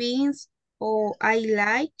eat beans or I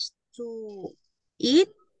like to eat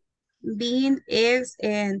beans, eggs,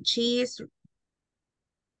 and cheese.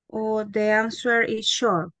 Or the answer is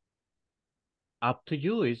short. Up to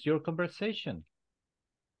you. It's your conversation.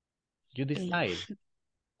 You Okay. decide.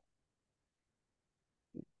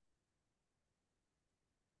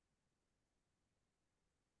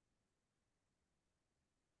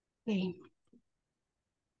 Okay.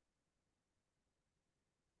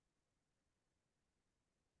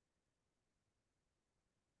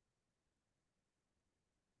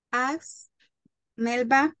 Ask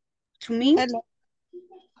Melba to me. Hello.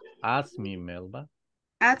 Ask me, Melba.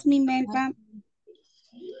 Ask me, Melba.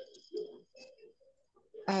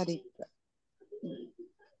 Ahorita.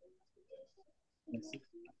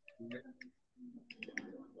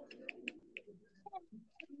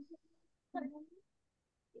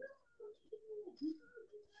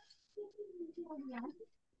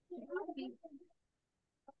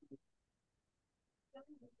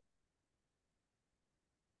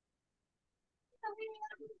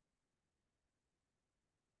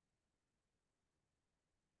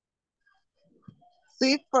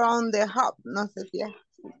 Sweet from the hub. No sé si es.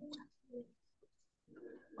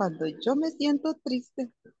 Cuando yo me siento triste,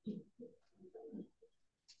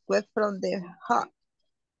 pues from the hub.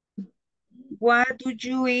 What do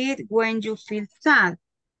you eat when you feel sad?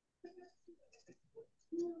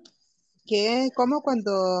 Que como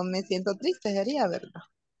cuando me siento triste sería, ¿verdad?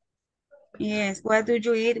 Yes, what do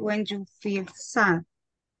you eat when you feel sad?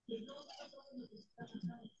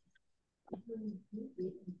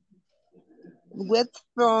 Wet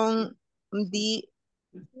from the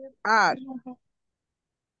earth.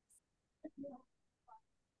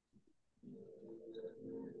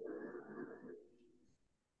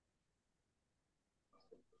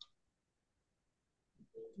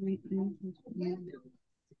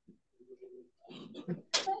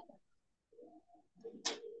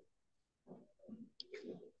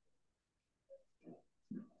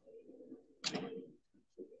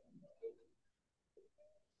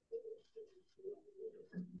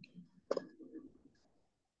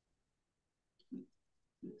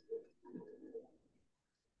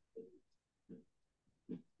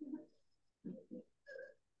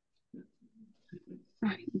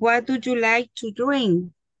 What do you like to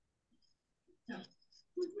drink?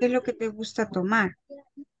 ¿Qué es lo que te gusta tomar?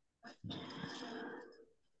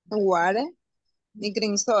 Water y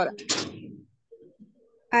green soda.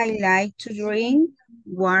 I like to drink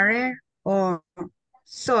water or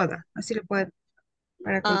soda. Así lo puedo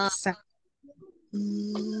para Ah, contestar.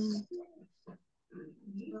 mm,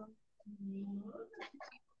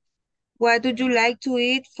 What do you like to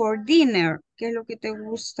eat for dinner? ¿Qué es lo que te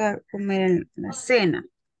gusta comer en la cena?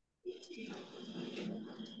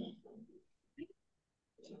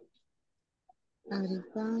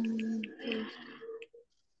 ahorita.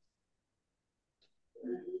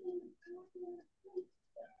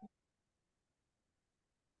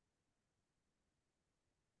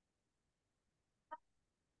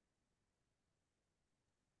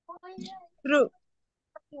 Fruit.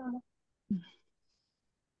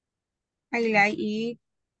 I like eat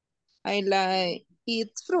I like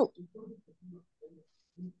eat fruit.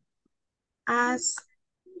 as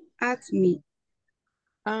me.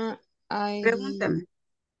 Ah, Pregúntame.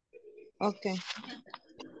 okay.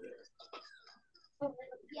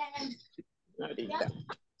 Ahorita.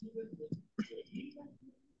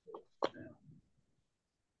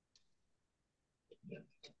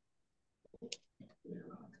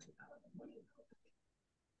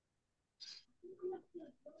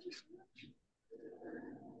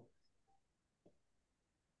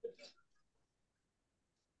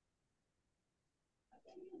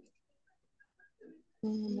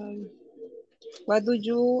 What do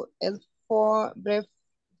you eat for breakfast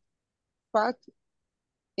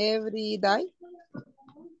every day?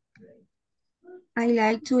 I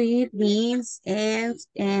like to eat beans, eggs,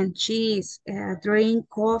 and cheese, drink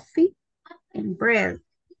coffee and bread.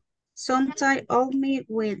 Sometimes oatmeal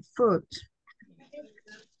with fruit.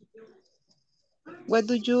 What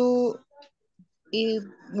do you eat?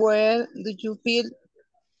 Where do you feel?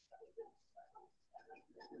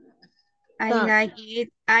 I like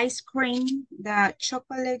eat ice cream, the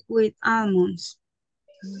chocolate with almonds.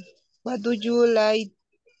 What do you like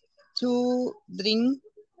to drink?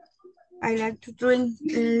 I like to drink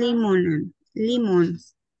lemons,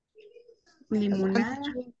 What limonada, do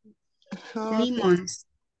you, okay. lemons.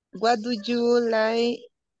 What do you like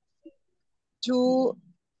to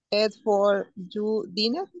eat for your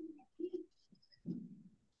dinner?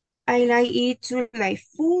 I like eat to like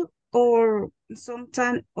food or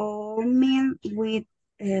sometimes oatmeal with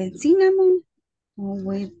cinnamon or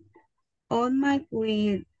with oatmeal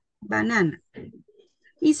with banana.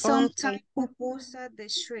 Y sometimes Okay, pupusa the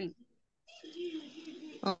shrimp.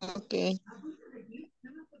 okay.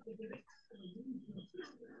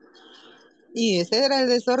 Y ese era el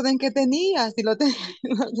desorden que tenía, si lo tenía.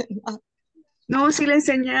 No, si le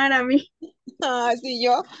enseñara a mí. Ah, sí,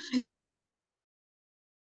 yo.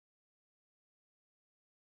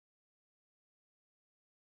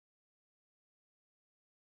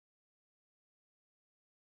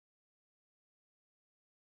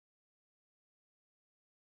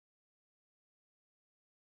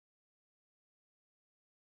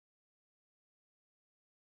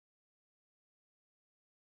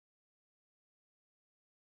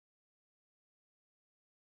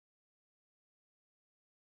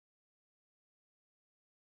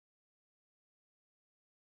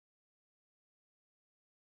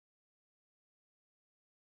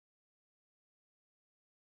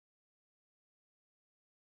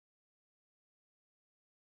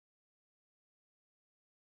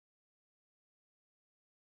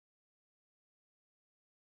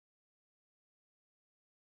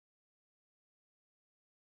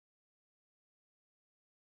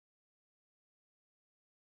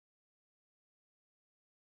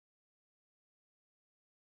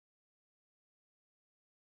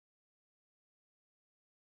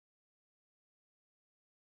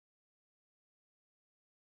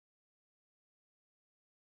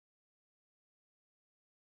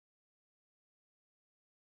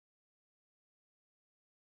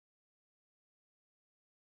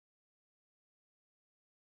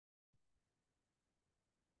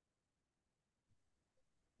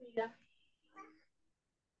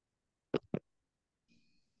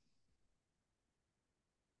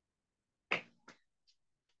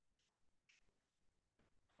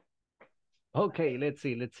 Okay, let's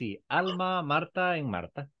see, let's see. Alma, Marta, and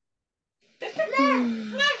Marta.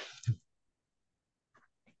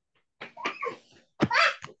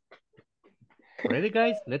 Ready,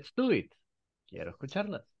 guys? Let's do it. Quiero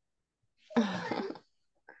escucharlas.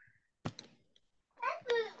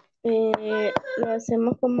 Lo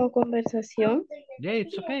hacemos como conversación. Yeah,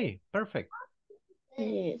 it's okay. Perfect.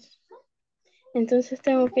 Yes. Entonces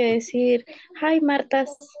tengo que decir, hi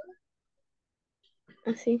Martas.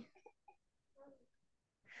 Así.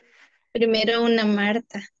 Primero una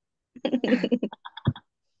Marta.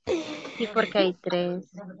 Sí, porque hay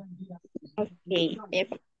tres. Okay.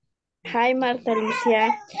 Hi Marta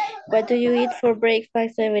Alicia. What do you eat for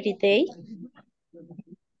breakfast every day?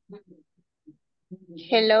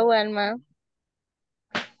 Hello, Alma.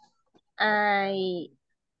 I,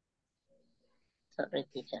 sorry,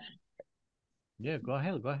 teacher. Yeah, go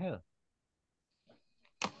ahead, go ahead.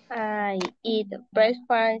 I eat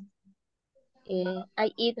breakfast.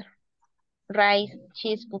 I eat rice,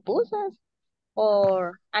 cheese, pupusas,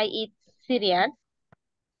 or I eat cereal.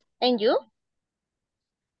 And you?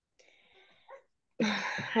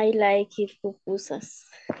 I like it pupusas.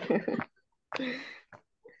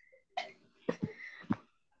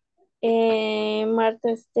 Marta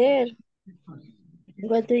Esther,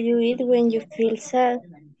 what do you eat when you feel sad?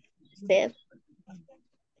 Sad.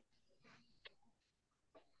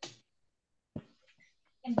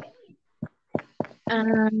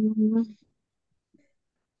 Um,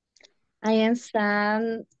 I am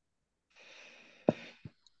sad.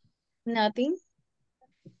 Nothing.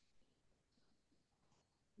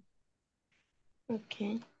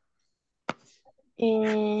 Okay.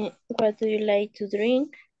 What do you like to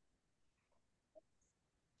drink?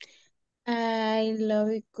 I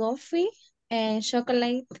love coffee and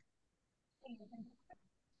chocolate.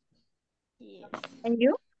 Yes. And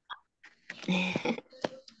you?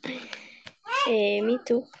 Me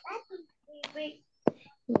too.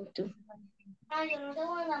 Me too.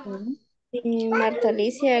 Marta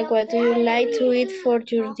Alicia, what do you like to eat for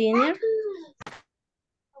your dinner?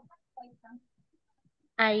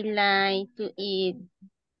 I like to eat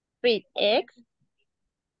fried eggs,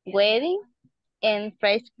 wedding, and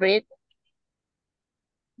fresh bread.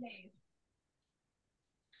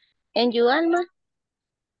 And you, Alma?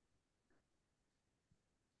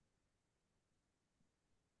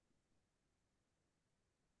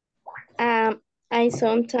 I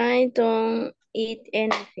sometimes don't eat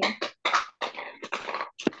anything.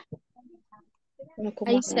 No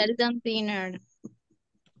como I nada. seldom dinner.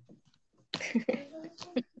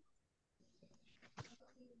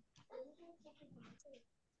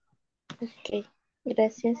 Ok,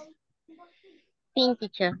 gracias. Thank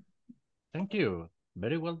teacher. Thank you.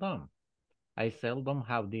 Very well done. I seldom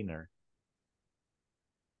have dinner.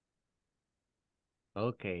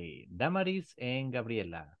 Okay, Damaris and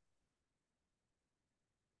Gabriela.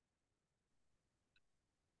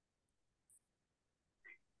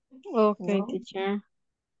 Okay, teacher.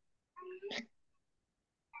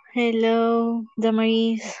 Hello,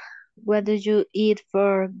 Damaris. What do you eat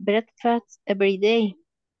for breakfast every day?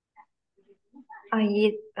 I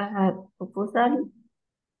eat pupusas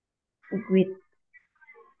with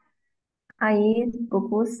I eat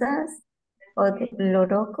pupusas or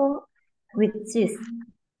loroco with cheese.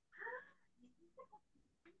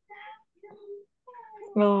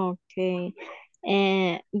 Okay.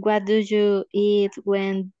 And what do you eat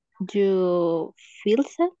when you feel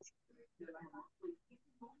sad?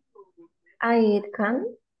 I eat candy.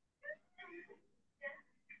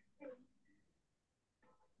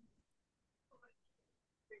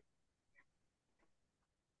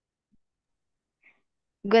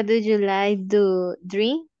 What do you like to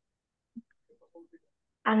drink?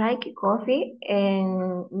 I like coffee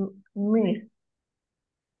and milk.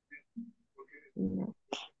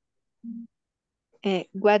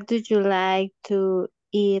 What do you like to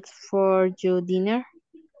eat for your dinner?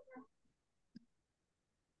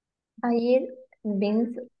 I eat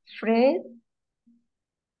beans fried.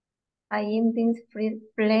 I eat beans fried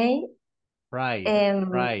plain Fried, and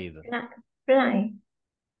fried. plain.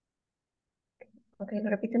 Okay, lo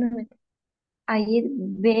repito nuevamente. I eat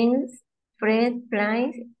beans fried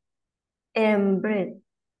plain and bread.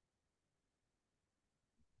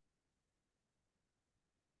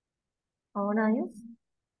 Ahora ellos.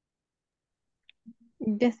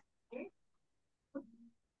 Yes.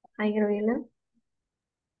 Hi, Gabriela.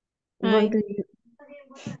 Hi.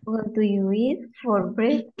 What do you eat for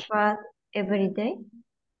breakfast every day?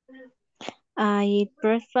 I eat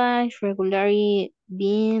breakfast regularly,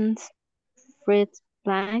 beans, fried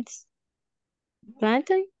plantains,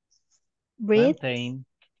 plantain, bread, Plantain.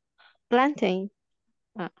 plantain,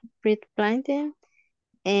 fried plantain,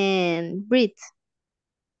 and bread.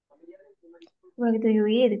 What do you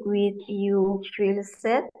eat when you feel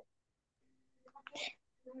sad?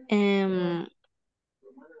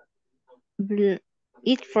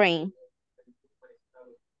 Eat frame.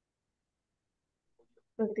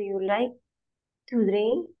 What do you like to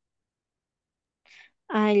drink?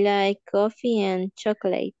 I like coffee and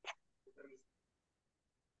chocolate.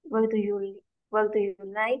 What do you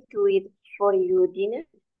like to eat for your dinner?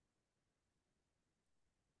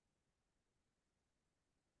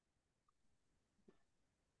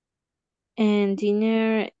 And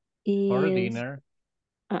dinner For is dinner.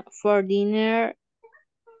 For dinner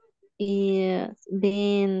is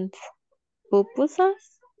beans pupusas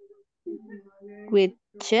with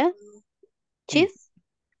cheese,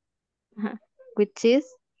 with cheese,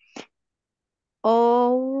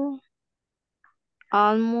 or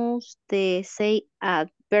almost the same at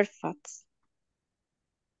breakfast.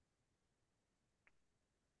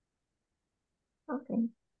 Okay,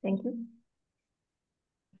 thank you.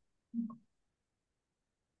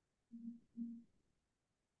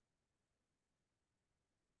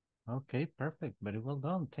 Okay, perfect. Very well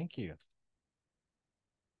done. Thank you.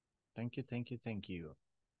 Thank you, thank you, thank you.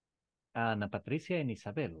 Ana Patricia and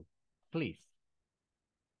Isabel, please.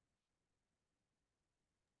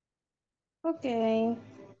 Okay.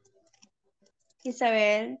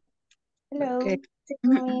 Isabel, hello. Okay.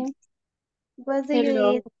 Tell me, what do you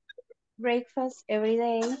Hello. eat breakfast every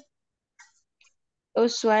day?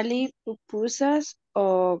 Usually pupusas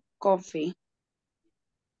or coffee.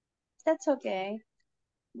 That's okay.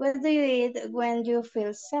 What do you eat when you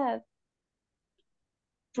feel sad?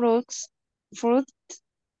 Fruit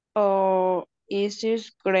or is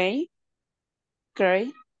this gray?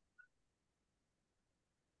 Gray.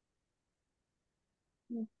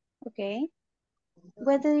 Okay.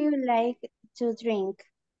 What do you like to drink?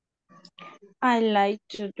 I like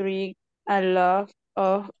to drink a lot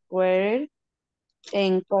of water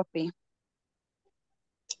and coffee.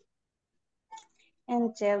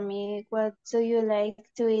 And tell me, what do you like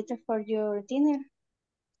to eat for your dinner?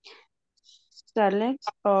 Salads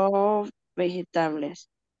or vegetables.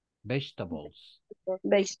 Vegetables.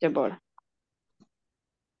 Vegetable.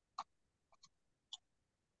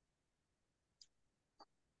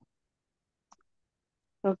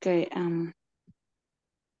 Okay,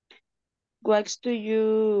 what do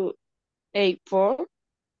you eat for?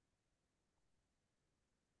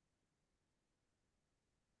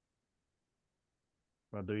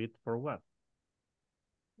 What do you eat for what?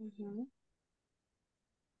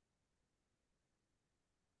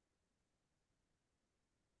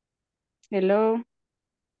 Hello.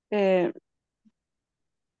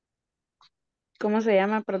 ¿Cómo se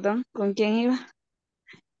llama? Perdón. ¿Con quién iba?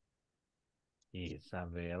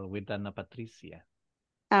 Isabel with Ana Patricia.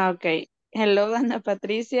 Okay. Hello, Ana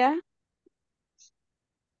Patricia.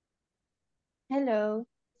 Hello.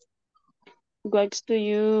 What do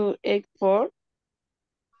you eat for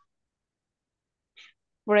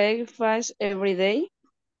breakfast every day?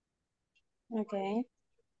 Okay.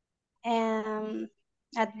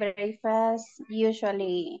 At breakfast,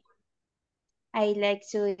 usually I like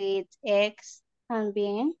to eat eggs and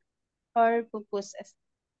beans or pupusas.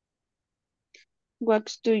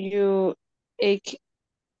 What do you eat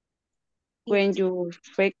when you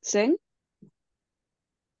fixing?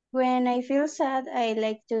 When I feel sad, I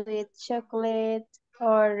like to eat chocolate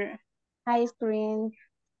or ice cream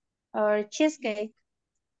or cheesecake.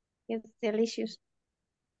 It's delicious.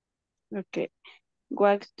 Okay.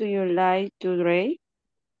 What do you like to drink?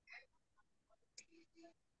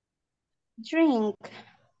 Drink.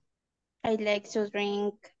 I like to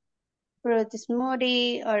drink fruit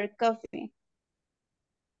smoothie or coffee.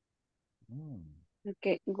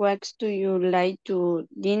 Okay. What do you like to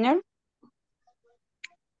dinner?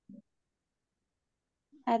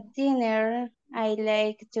 At dinner, I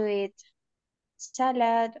like to eat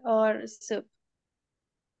salad or soup.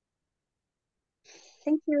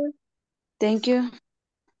 Thank you. Thank you.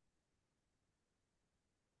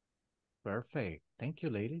 Perfect. Thank you,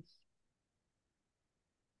 ladies.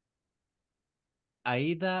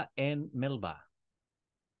 Aida and Melba.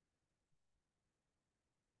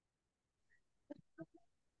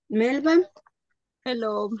 Melba,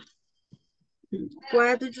 Hello.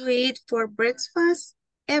 what do you eat for breakfast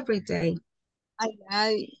every day? I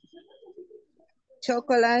like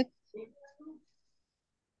chocolate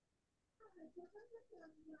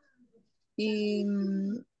y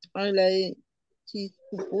I like cheese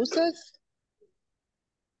pupusas.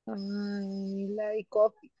 I like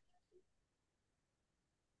coffee.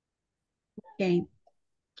 Okay.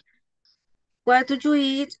 What do you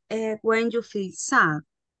eat when you feel sad?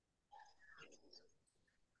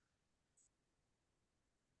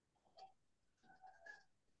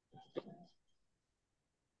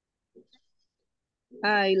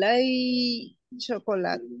 I like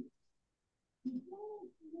chocolate.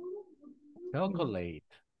 Chocolate.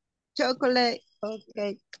 Chocolate.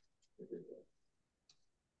 Okay.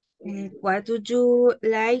 What do you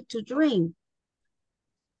like to drink?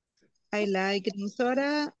 I like green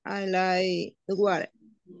soda. I like water.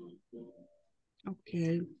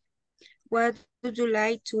 Okay. What do you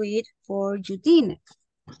like to eat for your dinner?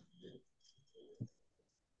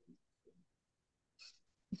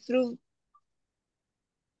 Fruit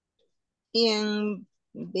and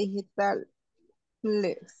vegetales.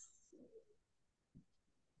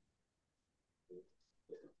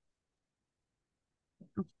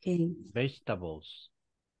 Okay. Vegetables.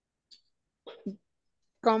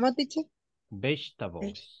 ¿Cómo, teacher?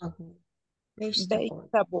 Vegetables. Vegetable.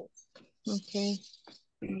 Vegetables. Okay.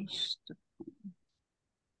 Vegetable.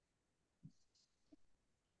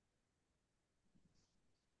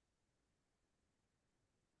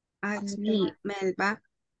 Ask me, Melba.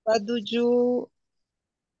 What do you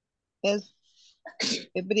eat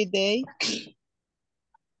every day?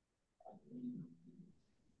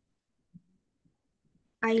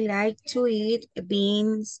 I like to eat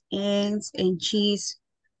beans, eggs, and cheese,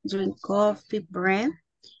 drink coffee, bread,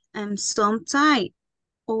 and sometimes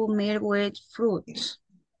oatmeal with fruits.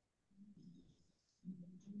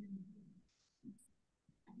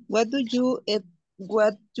 What do you eat?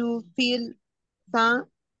 What do you feel sad?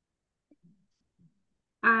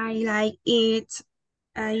 I like eat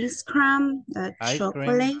ice cream, Ice cream.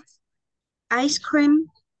 chocolate, ice cream.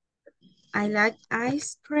 I like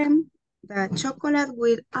ice cream, the chocolate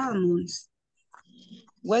with almonds.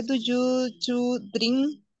 What do you to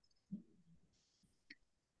drink?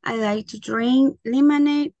 I like to drink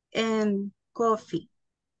lemonade and coffee.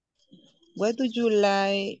 What do you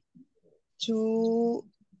like to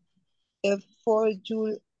for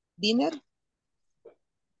your dinner?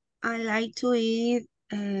 I like to eat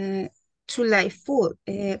to like food.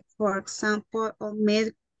 For example,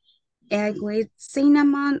 omelette egg with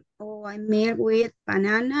cinnamon or I made with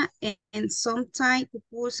banana and sometimes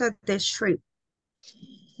pupusas the shrimp.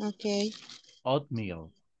 Okay.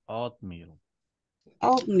 Oatmeal. Oatmeal.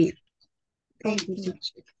 Oatmeal. Thank you, Oatmeal.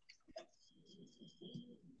 teacher.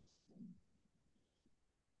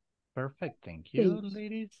 Perfect. Thank you,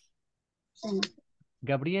 ladies.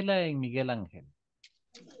 Gabriela and Miguel Ángel.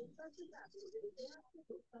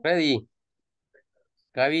 Ready.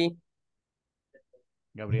 Gaby.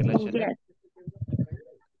 Gabriela Chelet.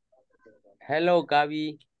 Hello,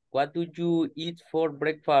 Gaby. What do you eat for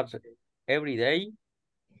breakfast every day?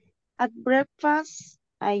 At breakfast,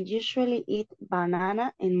 I usually eat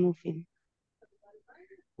banana and muffin.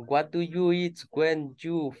 What do you eat when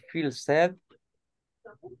you feel sad?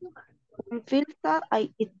 On feel sad, I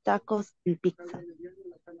eat tacos and pizza.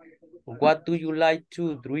 What do you like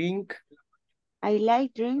to drink? I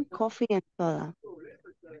like drink coffee and soda.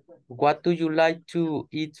 What do you like to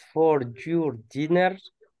eat for your dinner?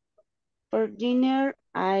 For dinner,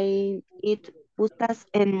 I eat putas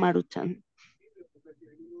and maruchan.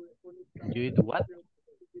 You eat what?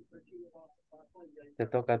 Te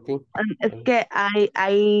toca a ti. Es que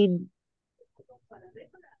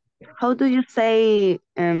how do you say,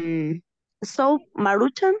 so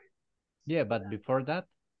maruchan? Yeah, but before that,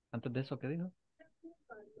 antes de eso, ¿qué dijo?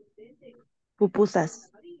 Pupusas.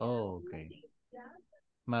 Oh, okay.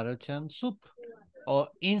 Maruchan soup or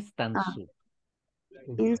instant soup.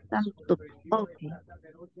 Instant soup. Okay.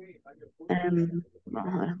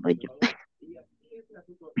 Ahora voy yo.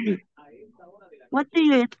 What do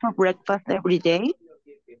you eat for breakfast every day?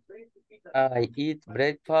 I eat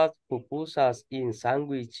breakfast pupusas in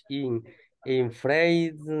sandwich in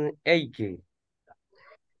fried egg.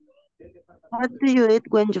 What do you eat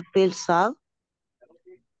when you feel sad?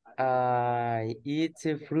 I eat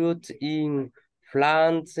fruit in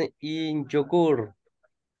plants in yogurt.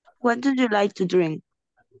 What do you like to drink?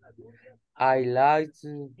 I like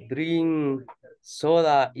to drink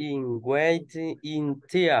soda in white in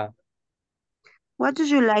tea. What do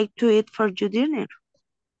you like to eat for your dinner?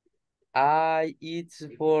 I eat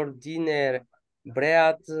for dinner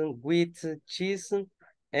bread with cheese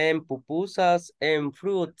and pupusas and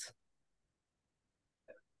fruit.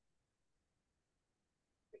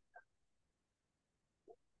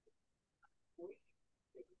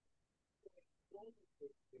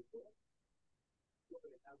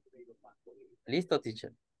 Listo,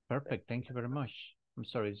 teacher. Perfect. Thank you very much. I'm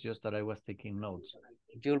sorry, it's just that I was taking notes.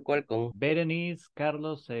 You're welcome. Berenice,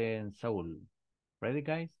 Carlos, and Saul. Ready,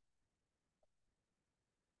 guys?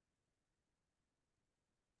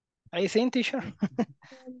 I think, teacher.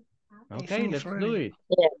 Okay, let's do it.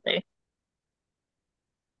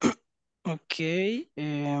 Okay.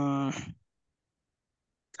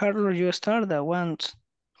 Carlos, you start the one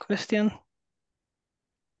question.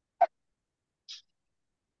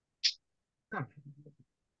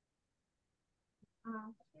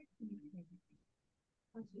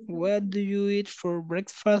 What do you eat for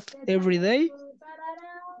breakfast every day?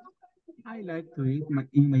 I like to eat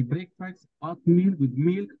in my breakfast oatmeal with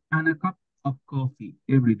milk and a cup of coffee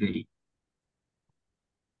every day.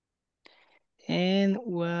 And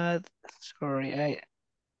what? Sorry,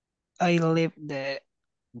 I left the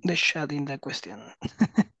chat in the question.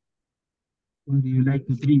 What do you like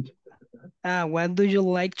to drink? What do you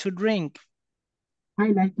like to drink?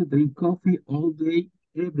 I like to drink coffee all day,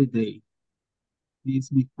 every day.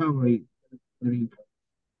 It's my favorite drink.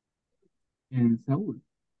 And Saul,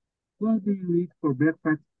 what do you eat for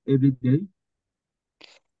breakfast every day?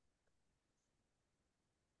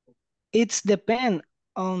 It's depend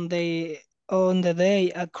on the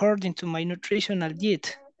day according to my nutritional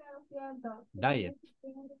diet. Diet.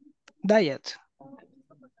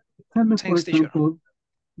 Tell me, for Thanks, teacher. example,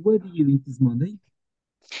 what do you eat this Monday?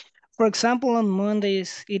 For example, on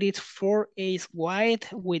Mondays, it is 4 eggs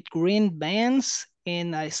white with green beans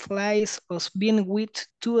and a slice of bean with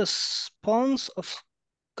 2 spoons of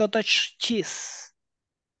cottage cheese.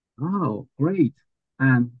 Oh, great.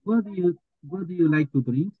 And what do you like to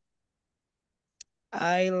drink?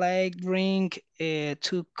 I like drink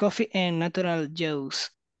 2 coffee and natural juice.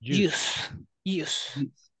 Juice.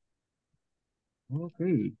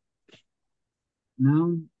 Okay.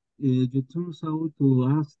 Now, your turn out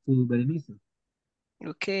to ask to Berenice.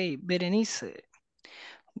 Okay, Berenice,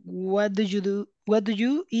 what do you do? What do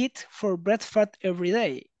you eat for breakfast every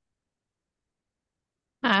day?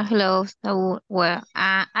 Hello.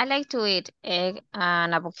 I like to eat egg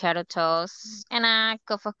and avocado toast and a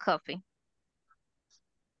cup of coffee.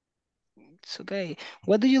 It's okay.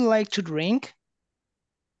 What do you like to drink?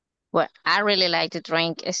 Well, I really like to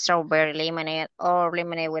drink strawberry lemonade or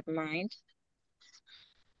lemonade with mint.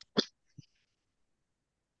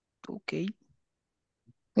 Okay.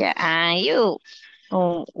 Yeah, and you,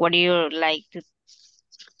 what do you like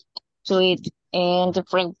to eat in the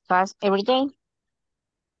breakfast every day?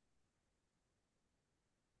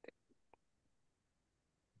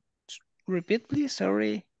 Repeat, please.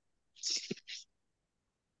 Sorry.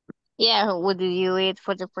 Yeah, what do you eat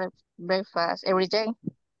for the breakfast every day?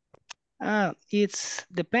 It's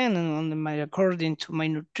dependent on my according to my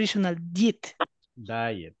nutritional diet.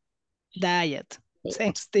 Diet.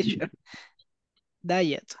 Same station.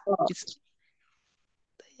 Diet. Oh, It's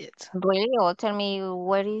diet. really? Or tell me,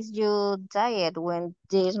 what is your diet when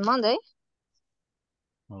this Monday?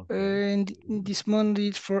 Okay. And this Monday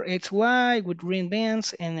it's for eggs white with green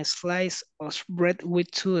beans and a slice of bread with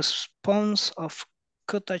 2 spoons of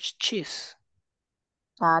cottage cheese.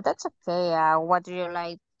 That's okay. What do you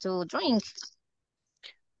like to drink?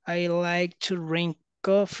 I like to drink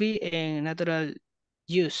coffee and natural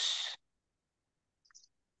juice.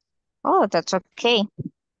 Oh, that's okay.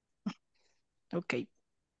 Okay.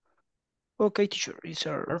 Okay, teacher, it's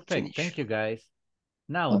our Perfect. finish. Thank you, guys.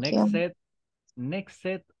 Now, Thank you. next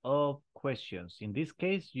set of questions. In this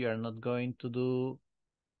case, you are not going to do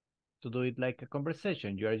it like a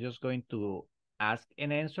conversation. You are just going to ask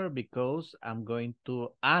and answer because I'm going to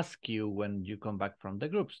ask you when you come back from the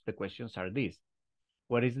groups. The questions are these.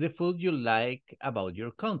 What is the food you like about your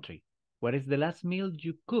country? What is the last meal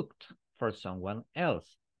you cooked for someone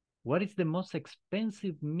else? What is the most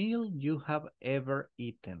expensive meal you have ever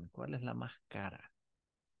eaten? ¿Cuál es la más cara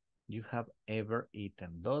you have ever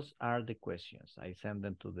eaten? Those are the questions. I send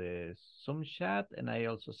them to the Zoom chat and I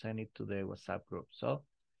also send it to the WhatsApp group. So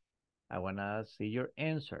I want to see your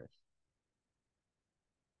answers.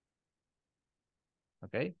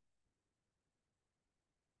 Okay.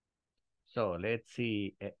 So let's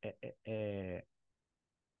see.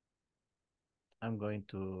 I'm going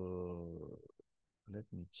to, let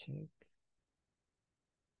me check.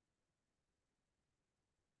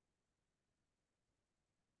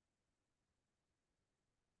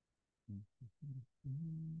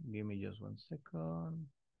 Give me just 1 second.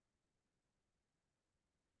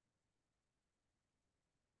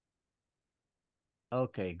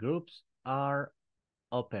 Okay, groups are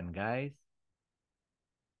open, guys.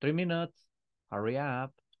 3 minutes. Hurry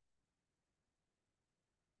up.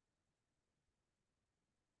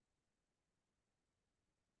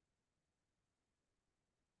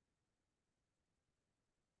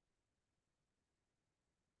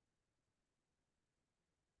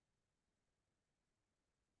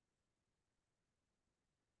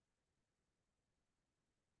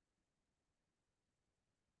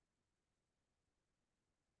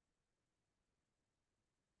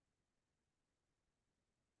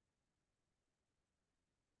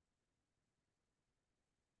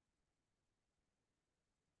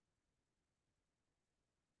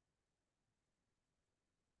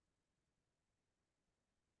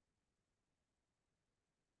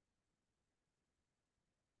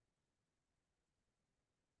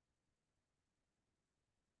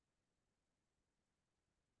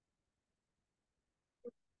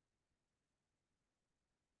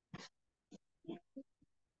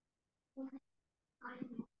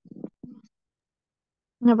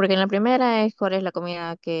 No, porque en la primera es cuál es la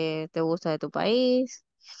comida que te gusta de tu país.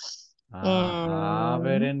 Ajá,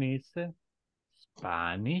 Berenice.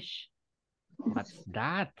 Spanish. What's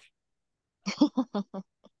that?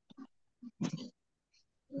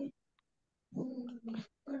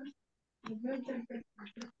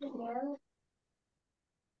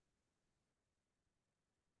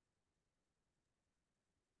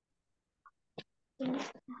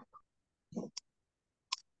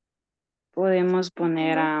 Podemos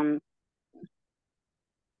poner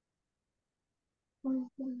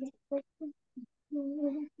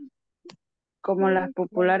como las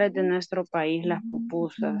populares de nuestro país, las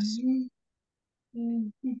pupusas.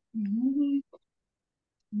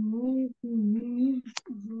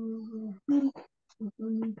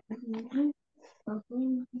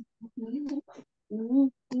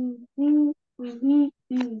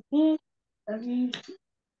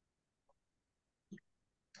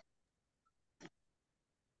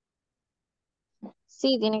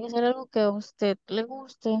 Sí, tiene que ser algo que a usted le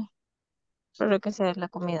guste, pero que sea la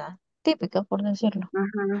comida típica, por decirlo.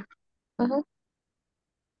 Ajá. Ajá.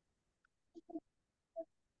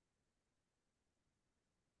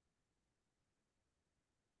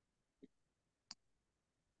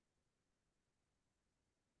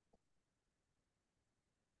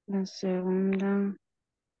 La segunda.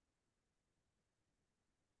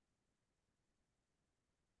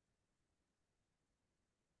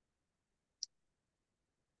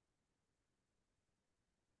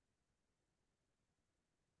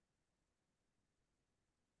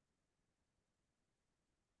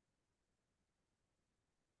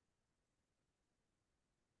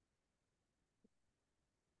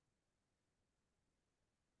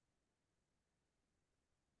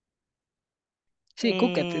 Sí,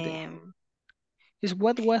 cook it. Is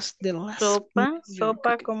what was the last meal Sopa, you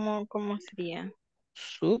sopa, cooked? ¿cómo sería?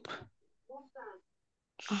 Soup.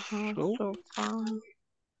 Ajá, Soup.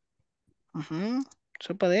 sopa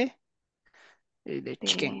Sopa de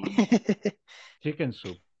chicken. de... Chicken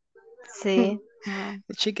soup. Sí, ajá.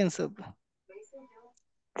 Chicken soup.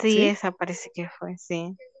 Sí, ¿Sí? esa parece que fue,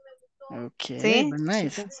 sí. Okay, Sí, very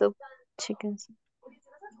nice. chicken soup, chicken soup.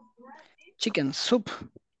 Chicken soup.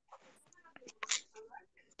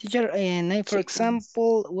 Teacher, for Chicken.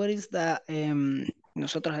 example, what is the,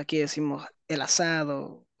 nosotros aquí decimos el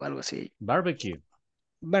asado o algo así. Barbecue.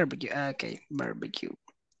 Barbecue, okay, barbecue.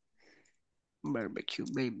 Barbecue,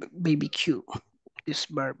 BBQ. This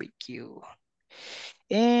barbecue.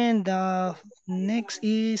 And next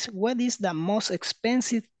is, what is the most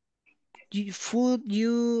expensive food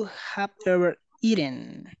you have ever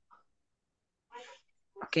eaten?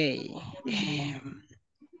 Okay,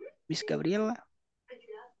 Miss Gabriela,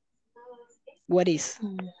 what is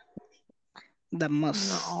the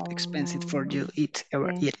most expensive for you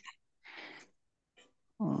ever Sí. eaten?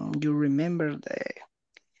 You remember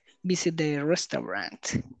visit the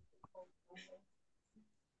restaurant.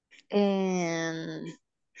 And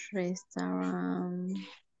restaurant.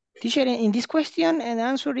 Teacher, in this question, an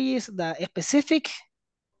answer is the specific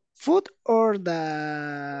food or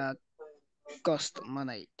the cost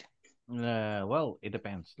money. Well, it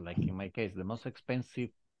depends. Like in my case, the most expensive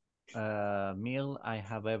meal I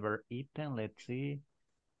have ever eaten, let's see.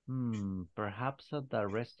 Perhaps at the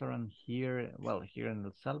restaurant here, well, here in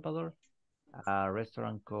El Salvador, a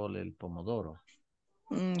restaurant called El Pomodoro.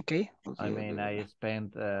 Okay. I mean, I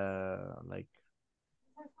spent like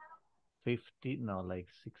like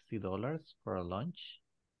 $60 for a lunch.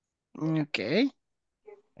 Okay.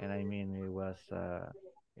 And I mean,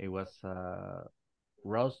 it was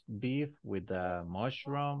roast beef with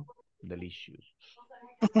mushroom, delicious.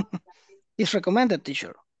 It's recommended,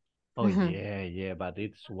 teacher. Oh yeah, but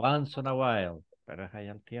it's once in a while. Pero hay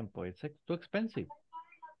al tiempo. It's too expensive.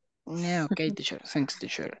 Yeah, okay, teacher. Thanks,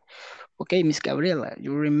 teacher. Okay, Miss Gabriela,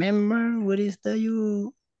 you remember what is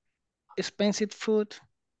the expensive food?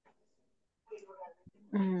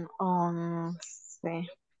 No sé.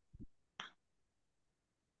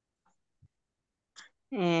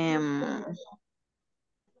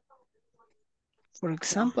 For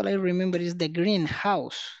example, I remember is the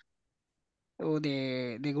greenhouse. Or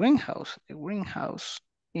the greenhouse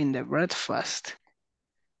in the breakfast.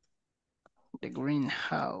 The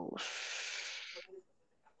greenhouse.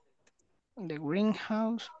 The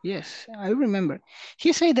greenhouse. Yes, I remember.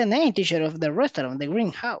 He said the name, teacher, of the restaurant, the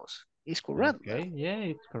greenhouse. Is correct. Okay, yeah,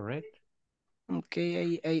 it's correct.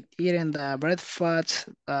 Okay, I eat in the breakfast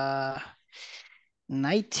 $19.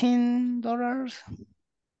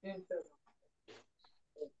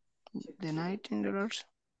 The $19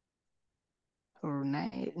 or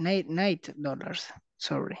 $9.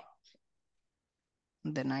 Sorry,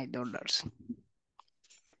 the $9.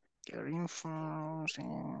 Greenhouse.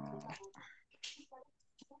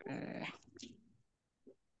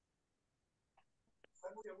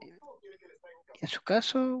 En su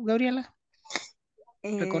caso, Gabriela,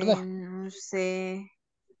 ¿recordó? No sé.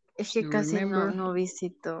 Es que You casi remember? no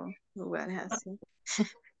visito lugares así.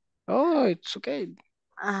 Oh, it's okay.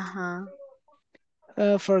 Ajá.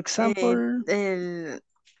 For example, Del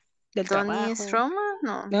Tony trabajo. Roma,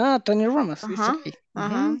 no. No, Tony Romas, it's Ajá. okay.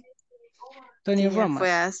 Ajá. Tony Que ya Romas.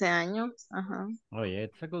 fue hace años. Ajá. Oh yeah,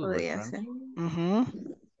 it's a good Podría restaurant.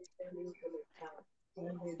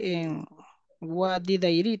 ser. And what did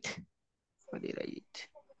I eat? What did I eat?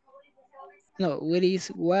 No, what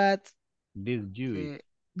Did you eat?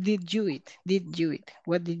 Did you eat? Did you eat?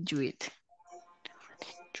 What did you eat?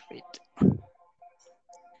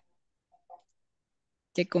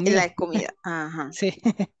 ¿Qué comió? La comida. Ajá. Sí.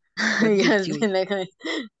 Ya sé, la comida.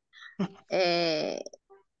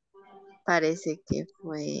 Parece que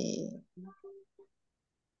fue,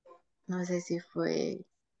 no sé si fue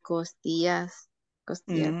costillas.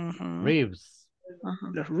 Ribs. Ajá.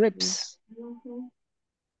 Los ribs.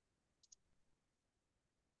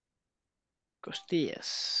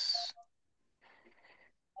 Costillas.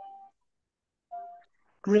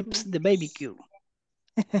 Ribs de barbecue.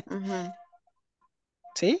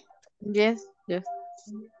 ¿Sí? Yes.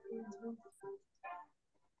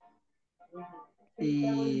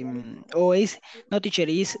 O es, no teacher,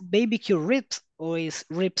 is barbecue ribs o es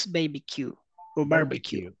ribs barbecue o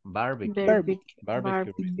barbecue. Barbecue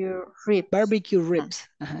ribs. Barbecue ribs.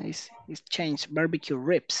 It's changed. Barbecue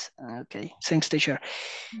ribs. Okay, thanks teacher.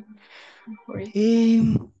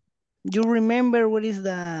 You remember what is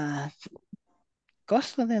the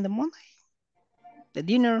cost of the money? The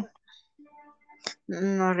dinner?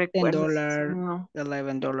 No recuerdo. $10, No.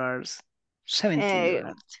 $11, $17. Eh,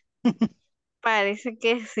 Parece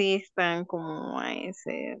que sí están como a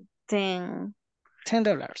ese $10.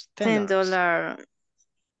 $10,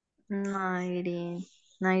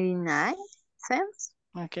 99 cents.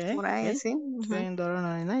 Okay. Por ahí, Okay. sí. Ujú.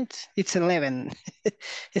 $10.99. It's 11.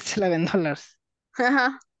 It's $11.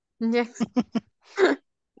 Yes.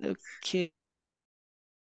 Okay.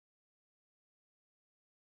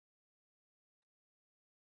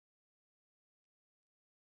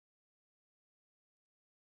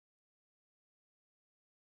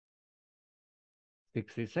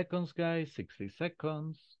 60 seconds, guys. 60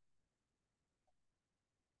 seconds.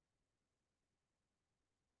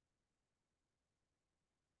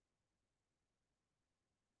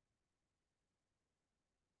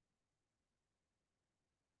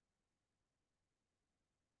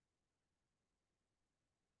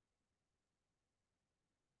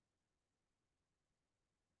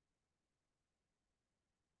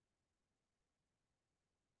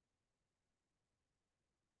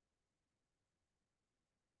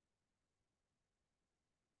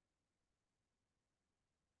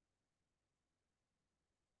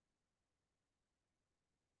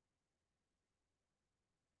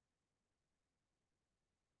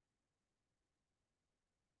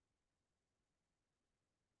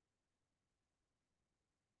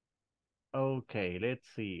 Okay, let's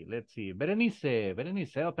see. Let's see.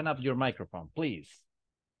 Berenice, open up your microphone, please.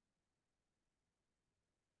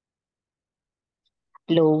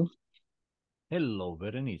 Hello. Hello,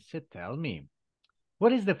 Berenice. Tell me,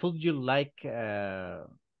 what is the food you like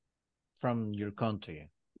from your country?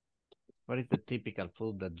 What is the typical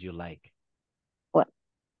food that you like? Well,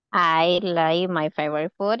 I like my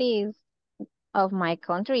favorite food is of my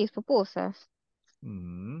country is pupusas.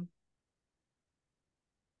 Hmm.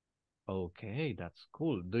 Okay, that's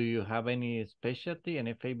cool. Do you have any specialty,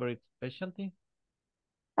 any favorite specialty?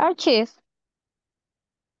 Or cheese.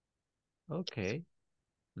 Okay,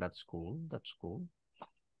 that's cool. That's cool.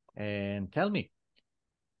 And tell me,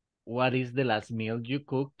 what is the last meal you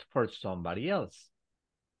cooked for somebody else?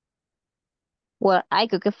 Well, I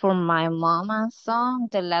cooked it for my mom and son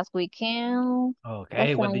the last weekend.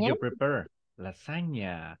 Okay, what did Lasagna. you prepare?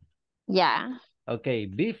 Lasagna. Yeah, Okay,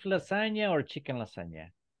 beef lasagna or chicken lasagna?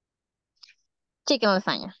 chicken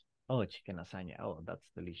lasagna. Oh, chicken lasagna. Oh, that's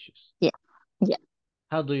delicious. Yeah, yeah.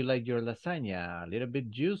 How do you like your lasagna? A little bit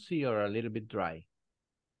juicy or a little bit dry?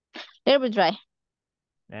 Little bit dry.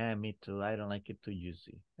 Me too. I don't like it too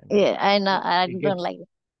juicy. I mean, Yeah, I know. I it don't gets like it.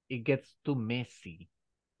 it gets too messy.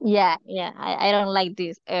 Yeah, yeah. I don't like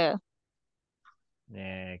this. Yeah,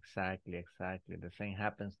 exactly, exactly. The same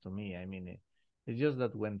happens to me. I mean, it's just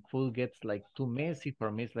that when food gets like too messy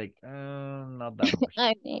for me, it's like, not that much.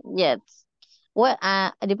 I mean, yes. Well,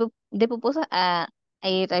 the pupusa,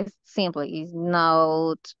 it is simple. It's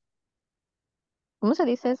not. ¿Cómo se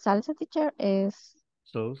dice? Salsa, teacher is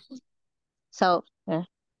Sauce. so.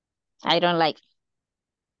 I don't like.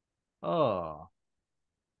 Oh,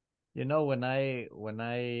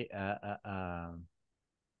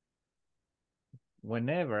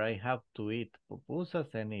 whenever I have to eat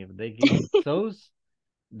pupusas, and if they give me sauce,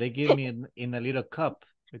 they give me in a little cup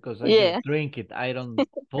because I Yeah, just drink it. I don't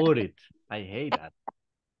pour it. I hate that.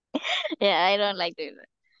 yeah. I don't like this.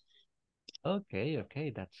 Okay, okay,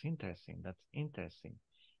 that's interesting. That's interesting.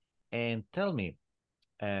 And tell me,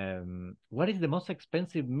 what is the most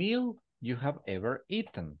expensive meal you have ever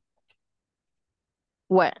eaten?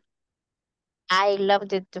 Well, I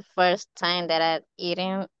loved it the first time that I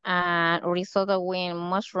eaten risotto with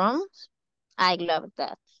mushrooms. I loved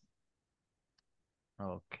that.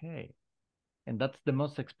 Okay. And that's the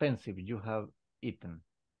most expensive you have eaten.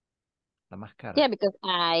 La más cara. Yeah, because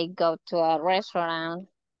I go to a restaurant.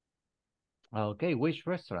 Okay, which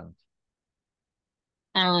restaurant?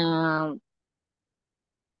 Um,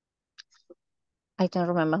 I don't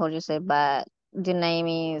remember how you say, but the name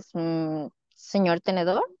is Señor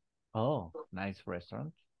Tenedor. Oh, nice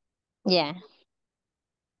restaurant. Yeah,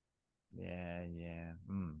 Yeah, yeah.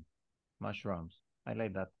 Mushrooms. I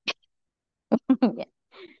like that. yeah.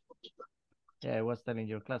 Yeah, I was telling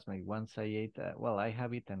your classmate once I ate, well, I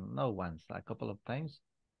have eaten, no once, a couple of times.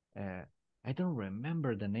 Uh, I don't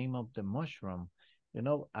remember the name of the mushroom.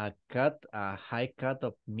 A high cut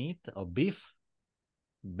of meat or beef,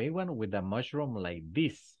 big one with a mushroom like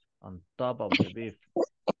this on top of the beef,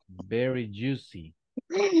 very juicy.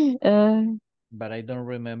 Uh, But I don't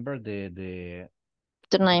remember the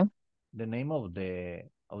the name. the name of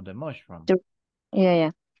the mushroom. Yeah,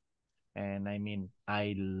 yeah. And I mean,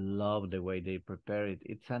 I love the way they prepare it.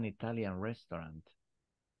 It's an Italian restaurant.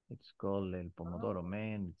 It's called El Pomodoro.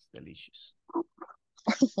 Man, it's delicious.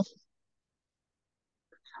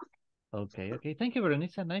 Okay, okay. Thank you,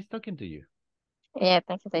 Veronica. Nice talking to you. Yeah,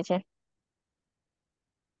 thank you, teacher.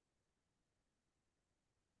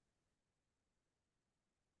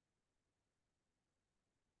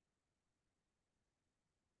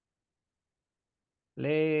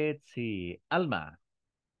 Let's see. Alma,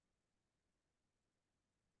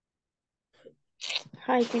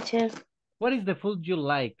 Hi, teacher. what is the food you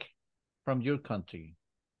like from your country?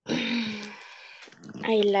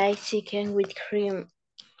 I like chicken with cream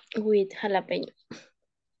with jalapeno.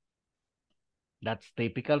 That's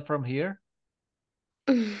typical from here?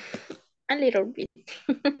 A little bit.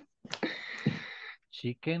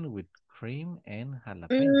 Chicken with cream and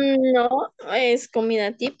jalapeno. No, es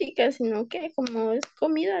comida típica, sino que como es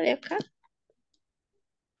comida de acá.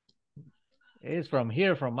 It's from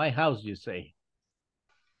here, from my house, you say.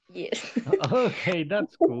 Yes. Okay,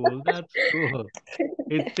 that's cool. That's cool.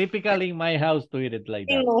 It's typical in my house to eat it like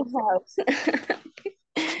that. In my house.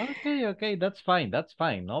 Okay, okay, that's fine. That's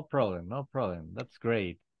fine. No problem. No problem. That's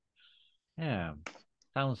great. Yeah,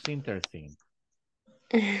 sounds interesting.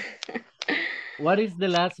 What is the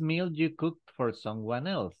last meal you cooked for someone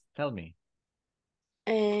else? Tell me.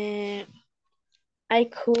 I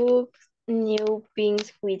cook new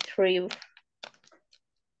beans with rib.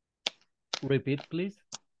 Repeat, please.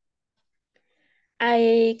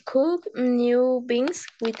 I cook new beans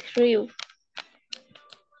with rib.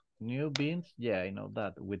 New beans? Yeah, I know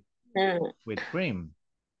that. With cream.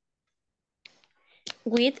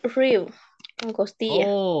 With rib. Con costilla.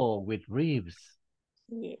 Oh, with ribs.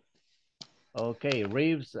 Yeah. Okay,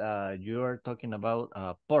 ribs, you are talking about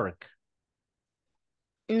pork.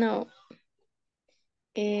 No.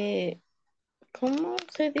 ¿Cómo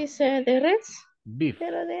se dice? ¿De res? Beef.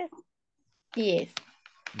 Pero de... Yes.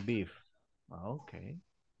 Beef. Okay.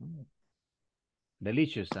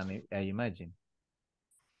 Delicious, I imagine.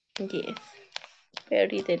 Yes.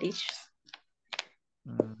 Very delicious.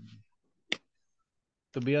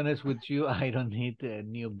 To be honest with you, I don't need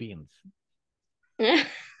new beans.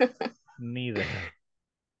 Neither.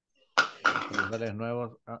 Frijoles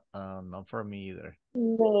nuevos, not for me either.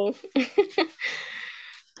 No.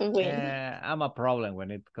 Bueno. I'm a problem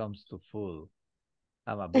when it comes to food.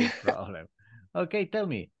 I'm a big problem. Okay, tell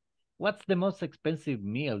me, what's the most expensive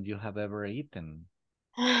meal you have ever eaten?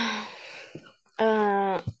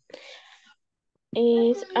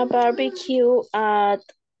 It's a barbecue at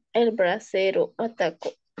El Bracero,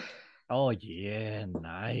 Ataco. Oh, yeah,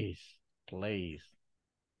 nice place.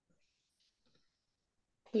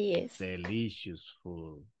 Yes. Delicious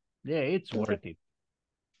food. Yeah, it's worth it.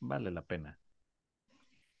 Vale la pena.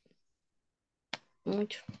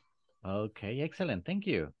 Mucho. Okay, excellent. Thank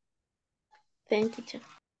you. Thank you.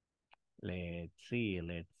 Let's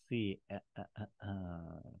see.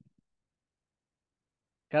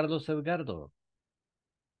 Carlos Edgardo.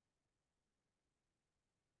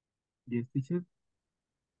 Yes, teacher.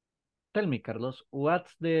 Tell me, Carlos,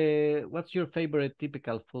 what's your favorite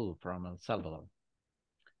typical food from El Salvador?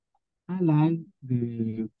 I like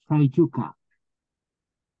the fried yuca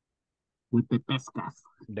with the pescas.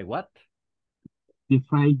 The what? The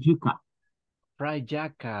fried yuca. Fried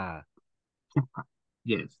yaca.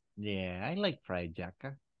 Yes. Yeah, I like fried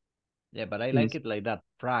yaca. Yeah, but I Yes. like it like that,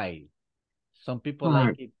 fried. Some people Fried.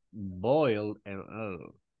 like it boiled.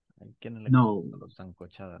 No. That's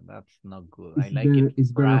not good. It's I like it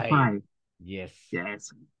it's fried. very fried. Yes.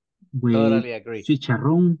 Yes. With Totally agree.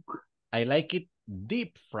 chicharrón. I like it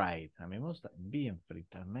deep fried. A mí me gusta bien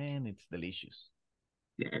frita. Man, it's delicious.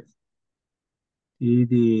 Yes. Y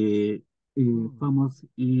the famous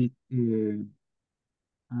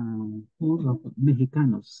food of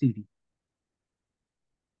Mexicanos city.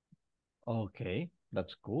 Okay,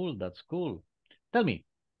 that's cool. That's cool. Tell me,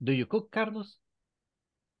 do you cook, Carlos?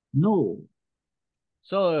 No.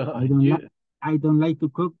 So I don't like to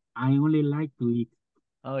cook. I only like to eat.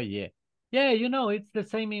 Oh, yeah. Yeah, it's the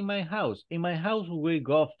same in my house. In my house, we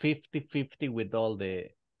go 50-50 with all the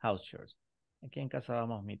house chores. Aquí en casa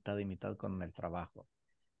vamos mitad y mitad con el trabajo.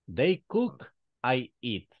 They cook, I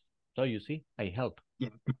eat. So you see, I help. Yeah.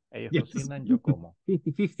 Ellos Yes. cocinan, yo como.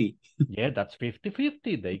 50-50. Yeah, that's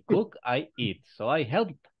 50-50. They cook, I eat. So I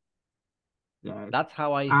help. Yes. That's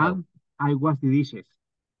how I help. I wash the dishes.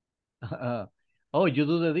 Oh, you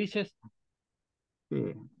do the dishes?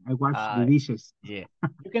 Yeah, I wash the dishes. Yeah.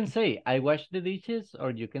 You can say, I wash the dishes,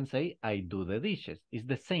 or you can say, I do the dishes. It's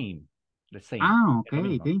the same. The same.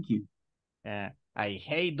 Okay. Thank you. I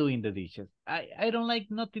hate doing the dishes. I don't like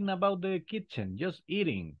nothing about the kitchen, just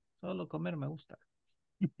eating. Solo comer me gusta.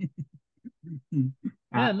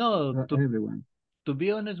 Yeah, no, everyone. To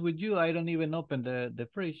be honest with you, I don't even open the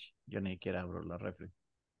fridge. Yo ni siquiera abro la refri.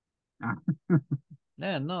 Ah,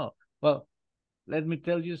 Yeah, no. Well, let me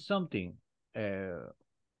tell you something.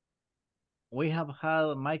 We have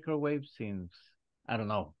had microwave since, I don't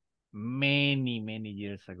know, many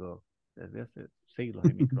years ago. Desde hace siglos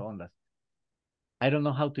hay microondas. I don't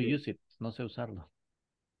know how to use it. No sé usarlo.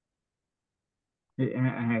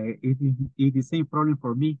 it's the same problem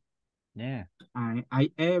for me. Yeah.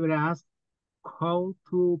 I ever asked how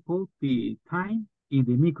to put the time in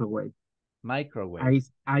the microwave. Microwave.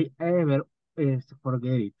 I ever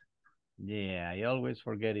forget it. Yeah, I always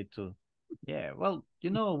forget it too. Yeah, well,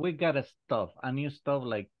 we got a new stuff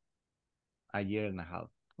like a year and a half.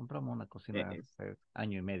 Compramos una cocina Yes. hace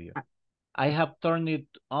año y medio. Ah, I have turned it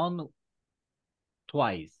on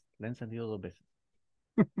twice. La he encendido 2 veces.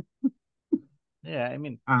 Yeah, I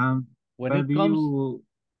mean, when but it comes,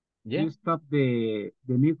 you stop the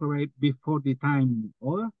microwave before the time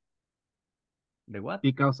order? The what?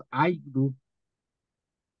 Because I do.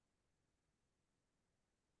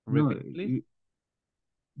 Repeat, No, please.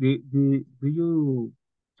 do you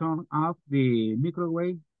turn off the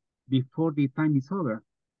microwave before the time is over?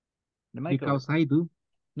 The microwave. Because I do.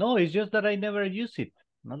 No, it's just that I never use it.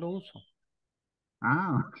 No lo uso.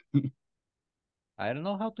 Ah, okay. I don't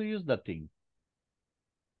know how to use that thing.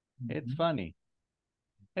 It's funny.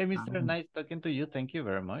 Hey, Mr. Nice talking to you. Thank you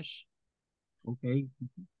very much. Okay.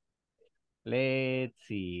 Let's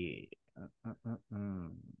see.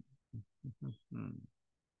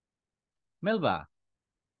 Melba.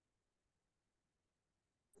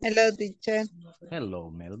 Hello, teacher.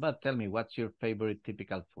 Hello, Melba. Tell me, what's your favorite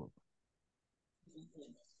typical food?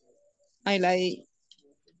 I like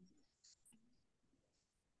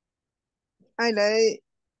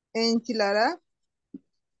enchilada.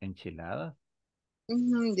 Enchilada?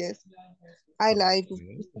 Yes. I like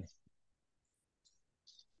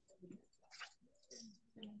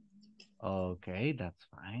Okay, that's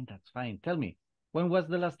fine. That's fine. Tell me, when was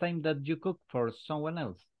the last time that you cooked for someone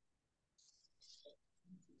else?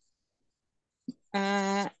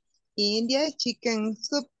 India chicken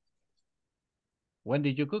soup. When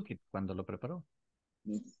did you cook it? ¿Cuándo lo preparó?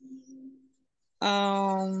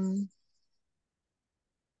 Um,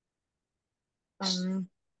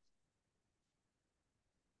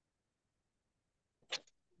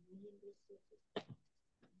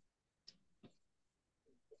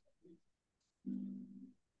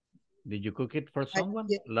 Did you cook it for someone?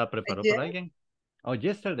 ¿La preparó ayer. para alguien? Oh,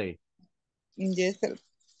 yesterday. Yes, sir.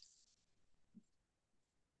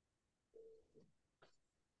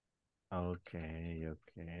 Okay,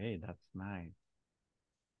 that's nice.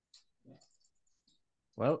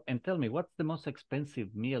 Well, and tell me, what's the most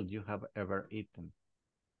expensive meal you have ever eaten?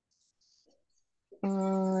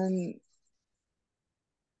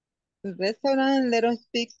 Restaurant Little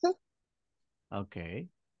Pizza. Okay.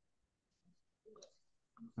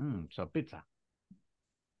 So pizza.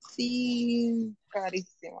 Sí,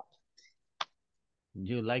 carísimo.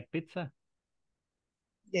 You like pizza?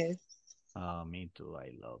 Yes. Me too.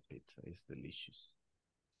 I love pizza. It's delicious.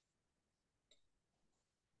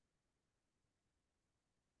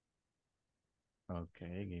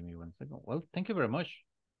 Okay, give me 1 second. Well, thank you very much.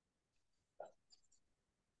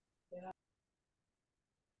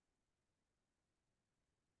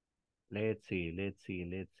 Let's see.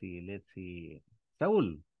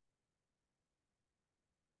 Saul.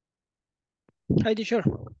 Hi, teacher.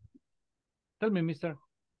 Tell me, mister.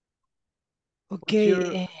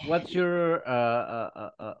 Okay. What's your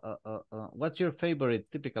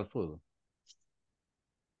favorite typical food?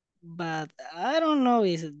 But I don't know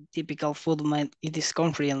if typical food in this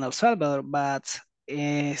country in El Salvador, but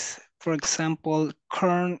is, for example,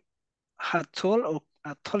 corn atol or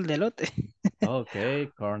atol de lote. Okay,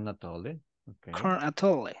 corn atole. Okay. Corn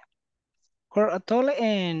atole. Corn atole,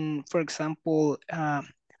 and for example, I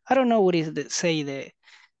don't know what is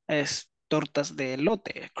es tortas de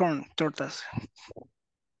lote, corn tortas,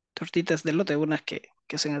 tortitas de lote, unas que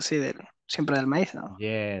hacen así siempre del maíz, ¿no?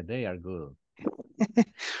 Yeah, they are good.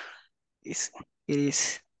 It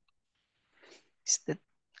is that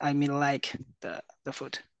I mean like the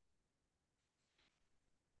food.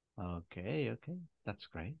 Okay. That's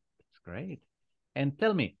great. And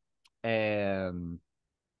tell me, do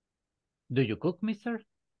you cook, mister?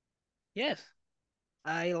 Yes.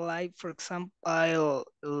 I like, for example, I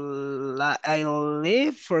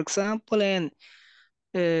live, for example, in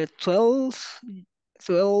 12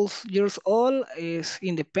 years old is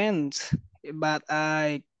independent, but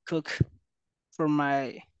I cook for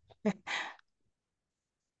my,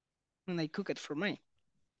 and I cook it for me.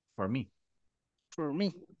 For me. For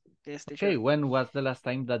me, yes, teacher. Okay, when was the last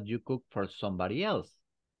time that you cooked for somebody else?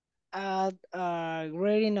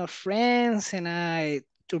 greeting of friends, and I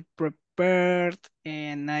to prepared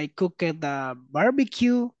and I cooked the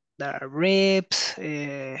barbecue, the ribs,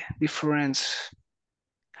 different.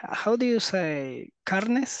 How do you say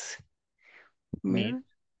carnes? Meat.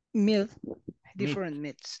 Meat, Meat. different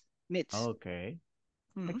meats. Okay.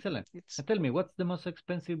 Mhm. Excellent. It's And tell me, what's the most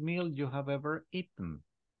expensive meal you have ever eaten?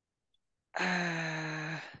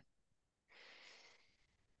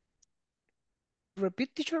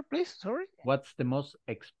 Repeat, teacher, please. Sorry. What's the most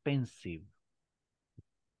expensive?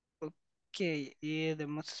 Okay, yeah, the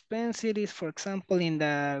most expensive is, for example, in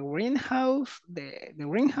the greenhouse. The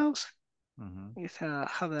greenhouse Mhm. is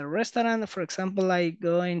have a restaurant. For example, like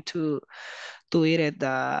going to eat at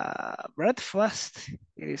the breakfast.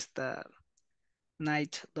 It is the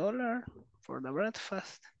 $9 for the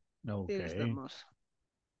breakfast. It is the Okay. most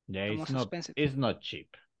Yeah, the most expensive. it's not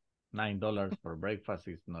cheap. $9 for breakfast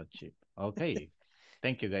is not cheap. Okay.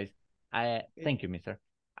 Thank you, guys. Thank you, mister.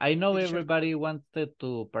 I know Teacher. everybody wanted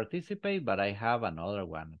to participate, but I have another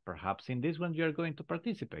one. Perhaps in this one you're going to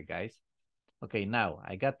participate, guys. Okay, now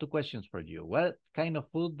I got two questions for you. What kind of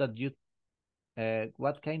food you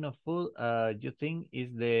think is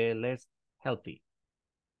the less healthy?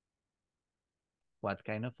 What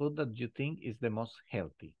kind of food that you think is the most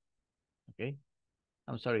healthy? Okay.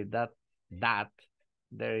 I'm sorry, that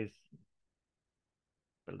there is,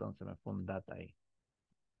 perdón, se me fue un that ahí.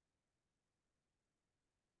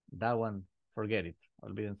 That one, forget it.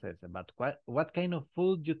 Olvídense ese. But what kind of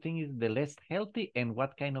food you think is the less healthy and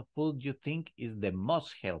what kind of food you think is the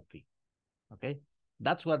most healthy? Okay,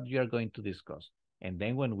 that's what you are going to discuss. And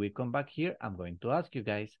then when we come back here, I'm going to ask you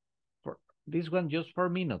guys for this one just 4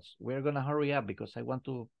 minutes. We're gonna hurry up because I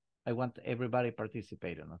want everybody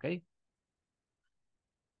participating. Okay.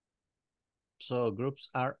 So groups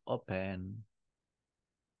are open.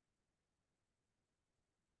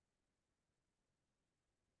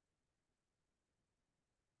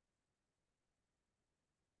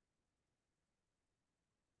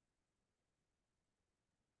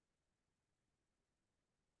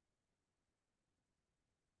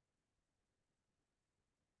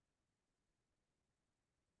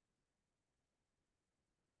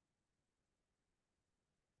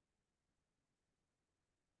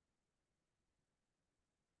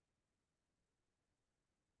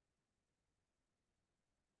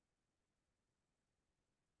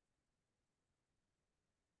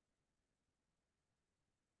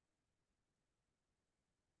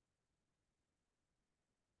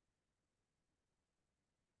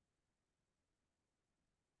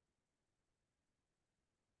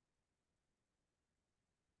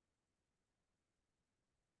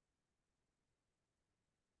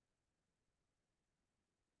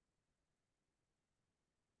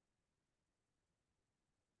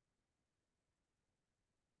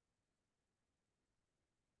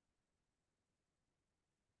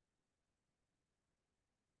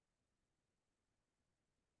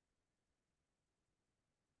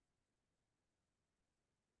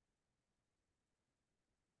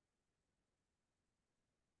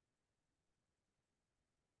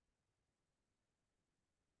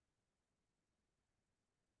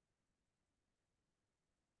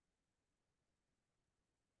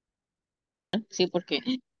 Sí, porque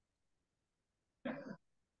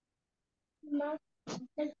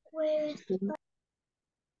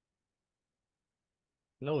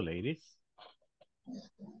Hello, ladies.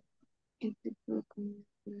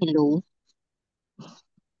 hello.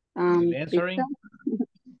 Still Pizza. answering?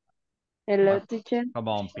 Hello, But teacher. come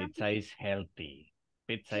on, pizza is healthy.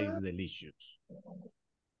 Pizza is delicious.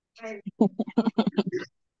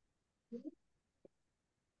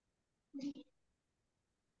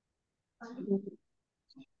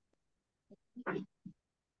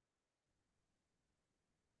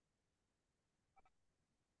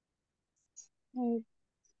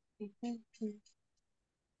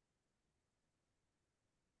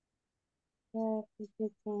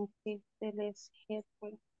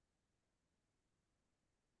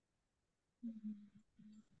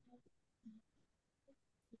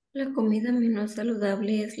 La comida menos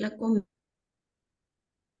saludable es la comida.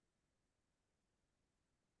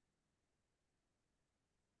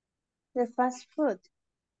 The fast food.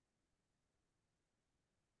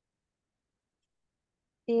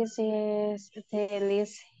 This is the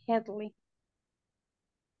least healthy.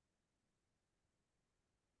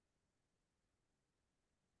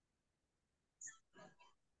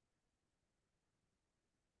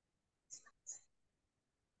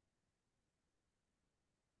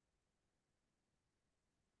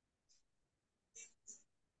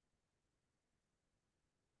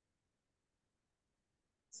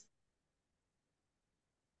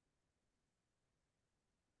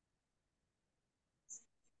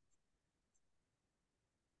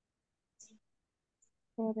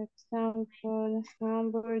 For example,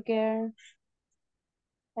 hamburger,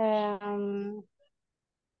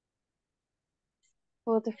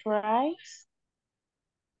 food fries,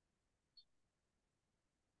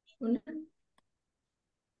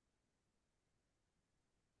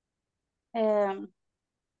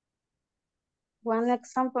 one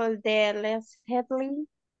example, the less healthy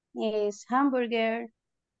is hamburger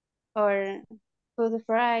or food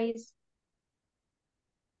fries.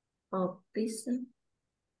 Oh, pizza.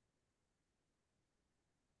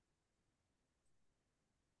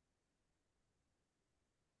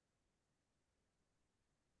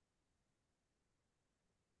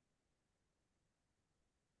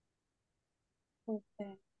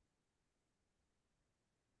 Okay.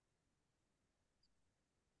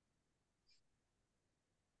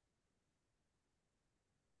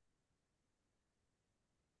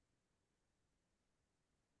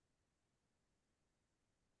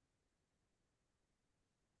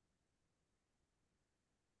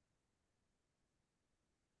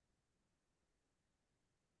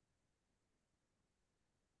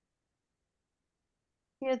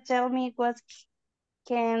 You tell me what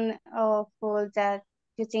kind of food that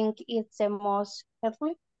you think is the most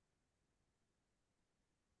healthy?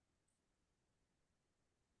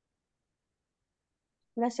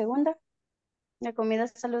 La segunda, la comida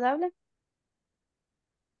saludable.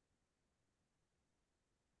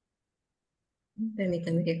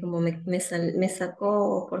 Permítame que como me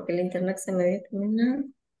sacó porque el internet se me había terminado.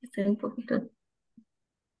 Estoy un poquito.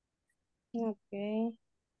 Ok.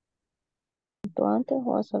 Antes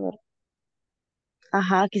o a saber.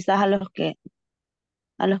 Ajá, quizás a los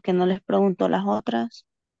que no les pregunto las otras,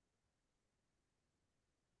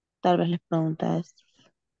 tal vez les pregunta esto.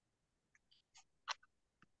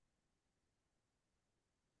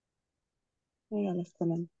 Y ya les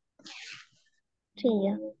tenemos. Sí,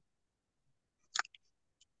 ya.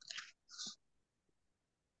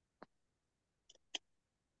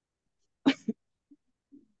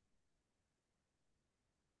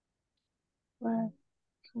 Right.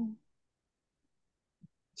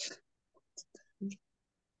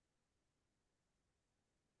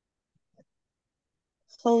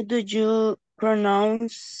 How do you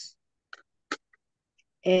pronounce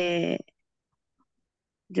the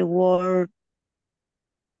word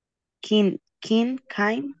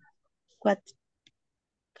kind? What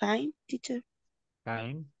kind, teacher?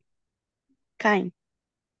 Kind. Kind.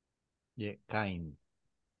 Yeah, kind.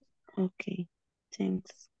 Okay,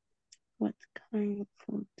 thanks. What kind of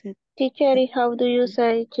food did Teacher, how do you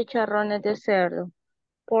say chicharrones de cerdo?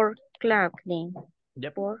 Pork crackling.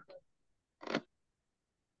 Yep. Pork.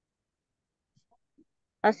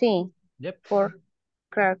 Así. Yep. Pork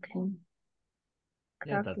crackling.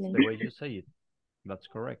 Yeah, that's Crackling. the way you say it. That's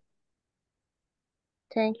correct.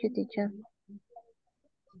 Thank you, teacher.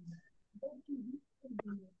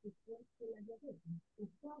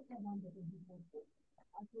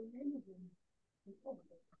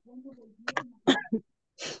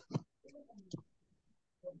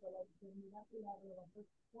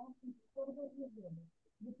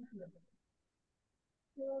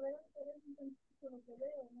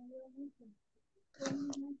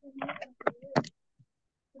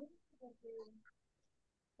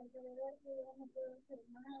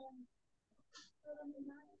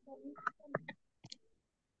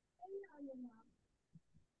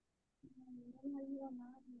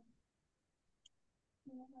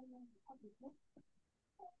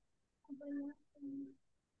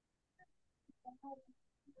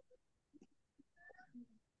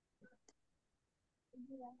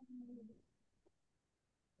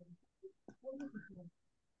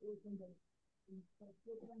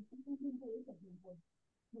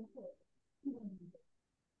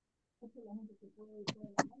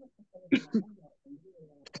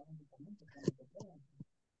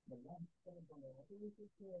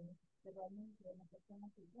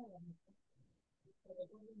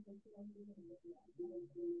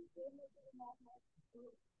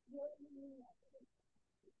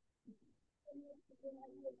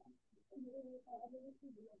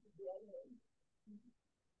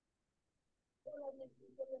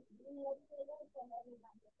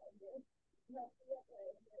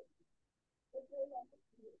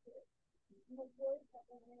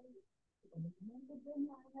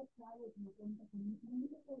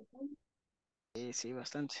 Sí,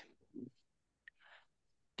 bastante.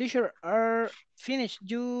 Teacher, are finished.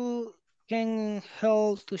 You can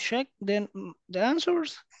help to check then the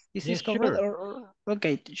answers. Is Yeah, this correct? sure.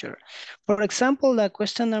 Okay, teacher. For example, the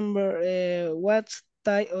question number, what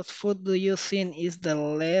type of food do you think is the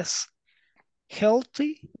less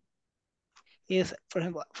healthy? is,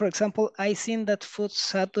 for example, I seen that food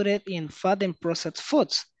saturated in fat and processed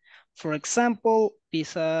foods. For example,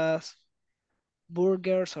 pizzas,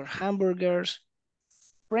 burgers or hamburgers,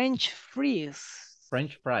 French fries,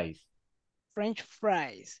 French fries, French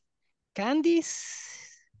fries, candies,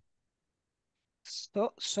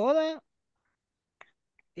 soda,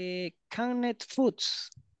 canned foods.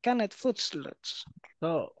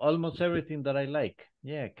 so almost everything that I like.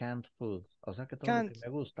 Yeah, canned food. O sea que todo lo que me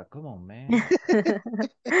gusta. Come on, man.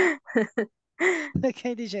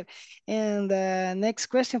 Okay, teacher. And next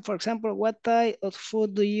question, for example, what type of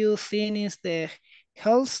food do you think is the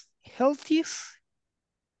healthiest?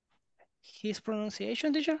 His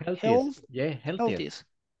pronunciation, teacher? Healthiest. Yeah, healthiest.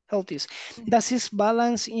 Healthiest. Does this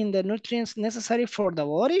balance in the nutrients necessary for the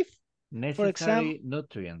body? For example, Necessary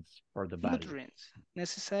nutrients for the body.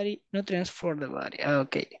 Necessary nutrients for the body.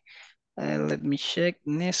 Okay. Let me check.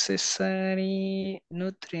 Necessary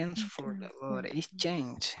nutrients for the body. It's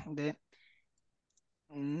changed. The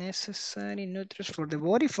necessary nutrients for the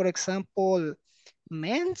body. For example,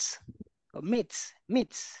 meats or meats.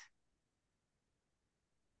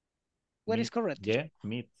 What is correct? Yeah,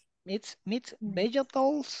 meats. Meats,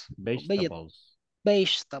 vegetables. Vegetables.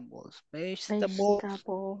 Vegetables.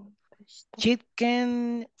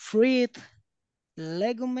 Chicken, fruit,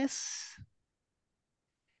 legumes,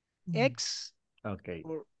 eggs. Okay.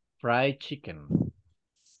 Fried chicken.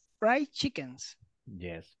 Fried chickens.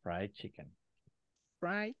 Yes, fried chicken.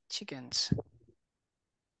 Fried chickens.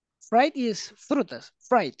 Fried is frutas.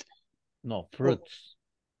 Fried. No, fruits.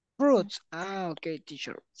 Fruits. Ah, okay,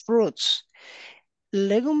 teacher. Fruits.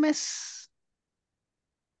 Legumes.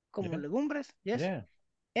 Como legumbres. Yes. Yeah.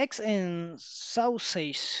 Eggs and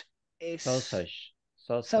sausage. Sausage.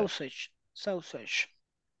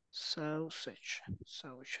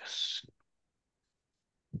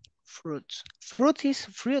 Fruits.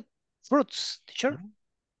 Fruits, teacher.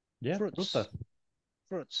 Yeah, frutas.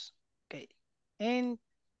 Fruits. Okay. And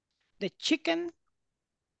the chicken.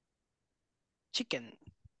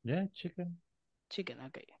 Yeah, chicken.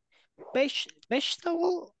 Okay.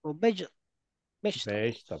 Vegetable or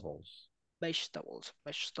Vegetables. Vegetables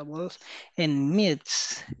and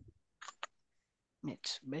meats.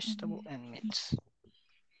 Vegetable and meats.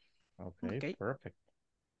 Okay, perfect.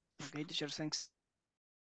 Okay, teacher, thanks.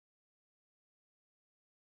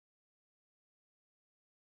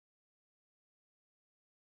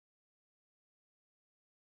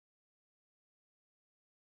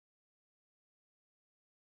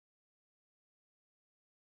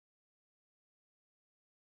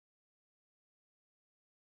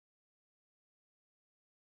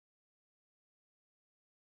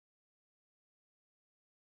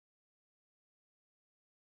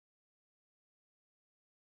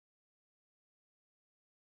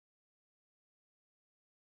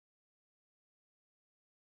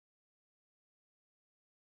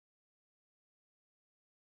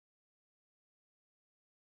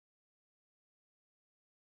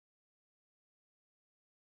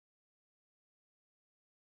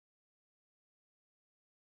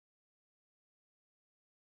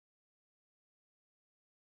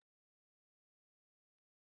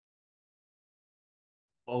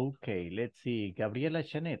 Okay, let's see. Gabriela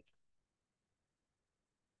Chanet.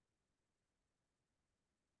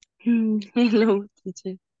 Hello,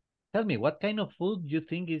 teacher. Tell me, what kind of food you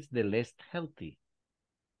think is the least healthy?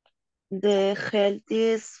 The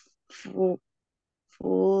healthiest food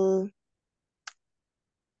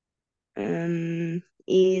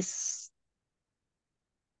is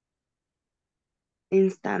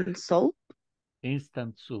instant soap.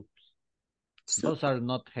 Instant soups. Those are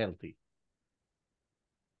not healthy.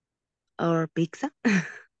 Or pizza.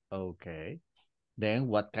 Okay. Then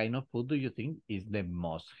what kind of food do you think is the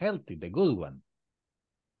most healthy, the good one?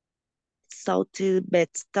 Salted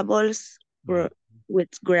vegetables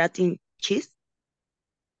with grating cheese.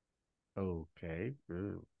 Okay.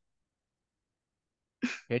 Good.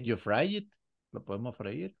 Can you fry it? ¿Lo podemos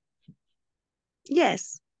freír?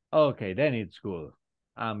 Yes. Okay, then it's good.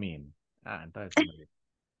 I mean, entonces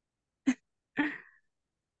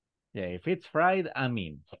yeah, if it's fried, I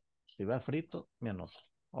mean. Si va frito, menos.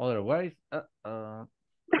 Otherwise,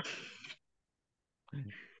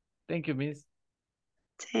 Thank you, miss.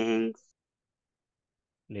 Thanks.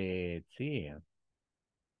 Let's see.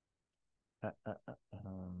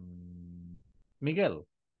 Miguel,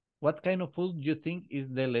 what kind of food do you think is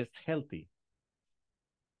the least healthy?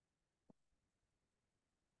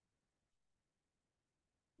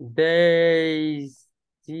 They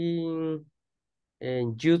see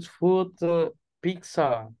juice food,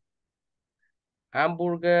 pizza,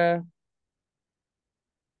 hamburger,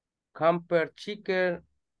 camper chicken,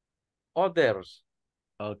 Others.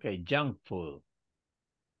 Okay, junk food.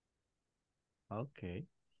 Okay.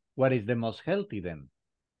 What is the most healthy then?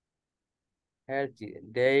 Healthy.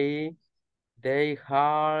 They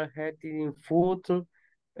are healthy in food,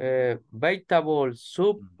 vegetable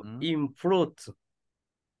soup, in fruit.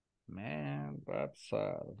 Man, that's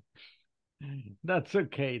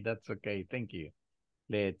okay. That's okay. Thank you.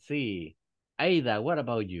 Let's see. Aida, what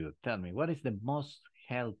about you? Tell me, what is the most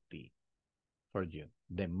healthy for you?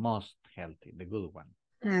 The most healthy, the good one.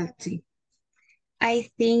 Healthy. I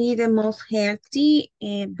think the most healthy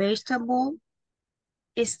vegetable,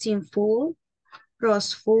 steamed food,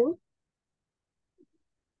 roast food.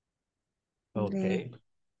 Okay.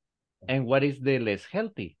 And what is the less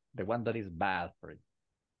healthy? The one that is bad for you.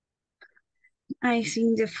 I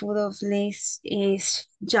think the food of less is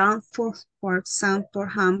junk food, for example,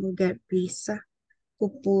 hamburger, pizza,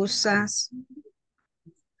 pupusas.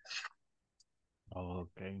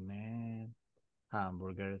 Okay, man.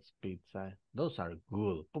 Hamburgers, pizza, those are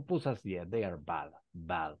good. Pupusas, yeah, they are bad.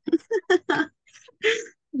 Bad.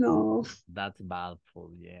 No. That's bad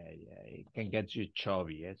food. Yeah, yeah. It can get you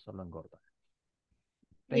chubby. Eso lo engorda.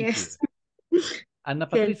 Thank you. Ana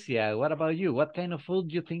Patricia, what about you? What kind of food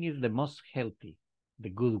do you think is the most healthy? The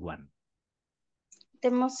good one?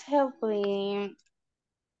 The most healthy,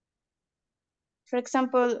 for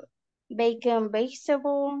example, bacon,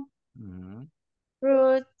 vegetable,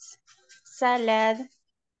 fruits, salad,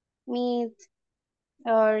 meat,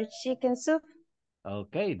 or chicken soup.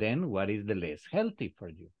 Okay, then what is the less healthy for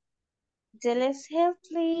you? The less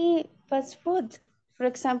healthy fast food. For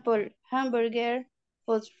example, hamburger,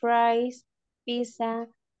 French fries, pizza,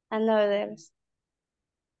 and others.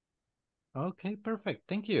 Okay, perfect.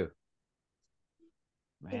 Thank you.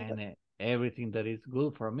 Man, everything that is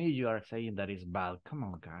good for me, you are saying that is bad. Come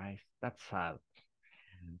on, guys. That's sad.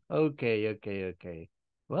 Okay.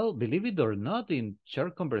 Well, believe it or not, in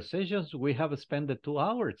short conversations, we have spent the 2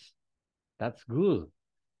 hours. That's good.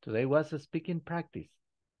 Today was a speaking practice.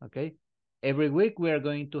 Okay. Every week we are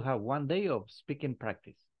going to have 1 day of speaking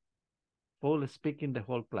practice. Full speaking the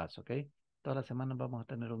whole class, okay? Toda la semana vamos a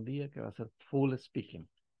tener un día que va a ser full speaking.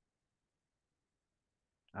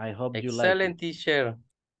 I hope you like it. Excellent, teacher.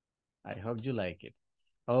 I hope you like it.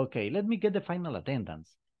 Okay, let me get the final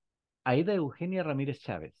attendance. Aida Eugenia Ramírez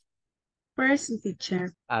Chávez. Present,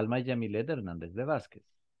 teacher. Alma Yamilet Hernández de Vázquez.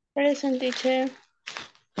 Present, teacher.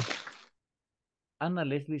 Ana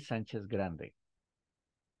Leslie Sánchez Grande.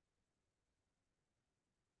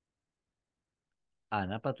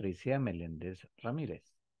 Ana Patricia Meléndez Ramírez.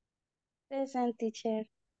 Present, teacher.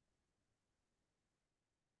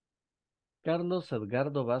 Carlos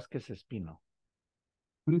Edgardo Vázquez Espino.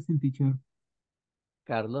 Present, teacher.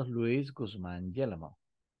 Carlos Luis Guzmán Yélamo.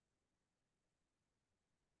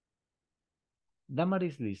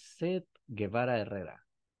 Damaris Lisset Guevara Herrera.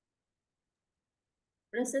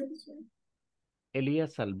 Present, teacher.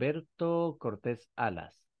 Elías Alberto Cortés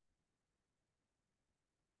Alas.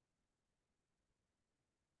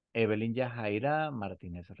 Evelyn Yajaira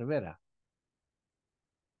Martínez Rivera.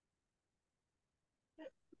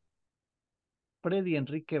 Freddy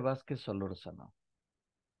Enrique Vázquez Solórzano.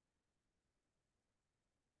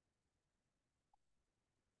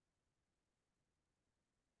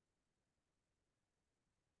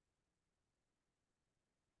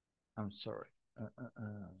 I'm sorry.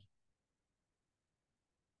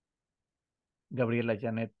 Gabriela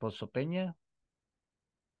Janet Pozo Peña.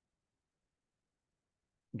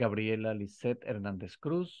 Gabriela Lisette Hernández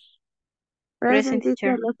Cruz. Present,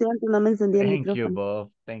 teacher. Lo siento, no me encendí el Thank you, micrófono.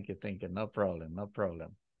 Bob. Thank you. No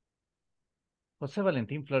problem. José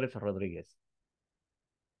Valentín Flores Rodríguez.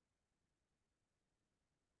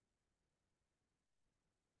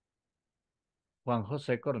 Juan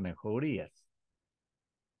José Cornejo Urías.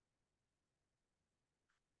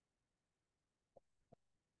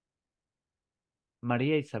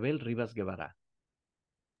 María Isabel Rivas Guevara.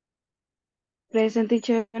 Present,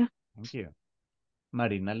 teacher. Thank you.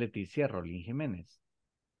 Marina Leticia Rolín Jiménez.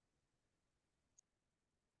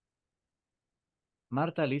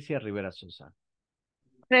 Marta Alicia Rivera Sosa.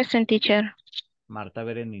 Present, teacher. Marta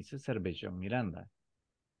Berenice Cervellón Miranda.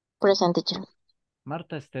 Present, teacher.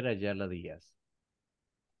 Marta Esther Ayala Díaz.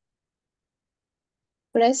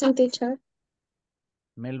 Present, teacher.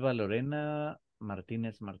 Melba Lorena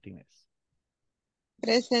Martínez Martínez.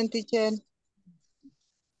 Present, teacher.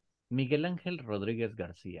 Miguel Ángel Rodríguez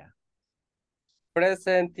García.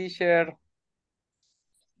 Present, teacher.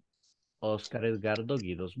 Oscar Edgardo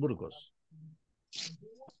Guidos Burgos.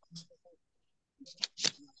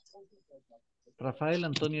 Rafael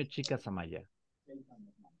Antonio Chica Zamaya.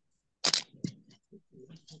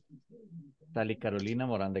 Sally Carolina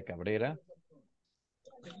Morán de Cabrera.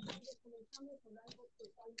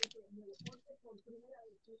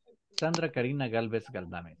 Sandra Karina Galvez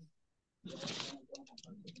Galdames.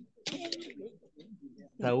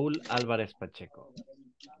 Saúl Álvarez Pacheco.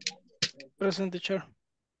 Present, teacher.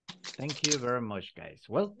 Thank you very much, guys.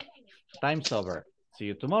 Well, time's over. See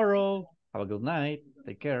you tomorrow. Have a good night.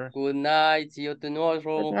 Take care. Good night. See you tomorrow.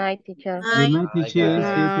 Good night, teacher. Good night, Bye, teacher.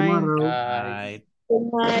 guys. See you tomorrow. Night. Good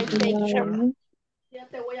night. Take care. Mm.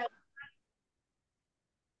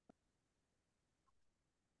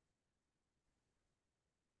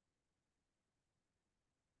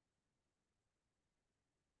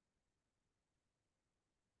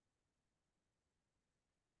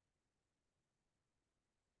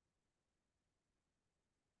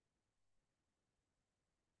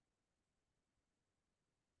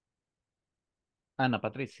 Ana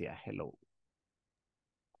Patricia, hello.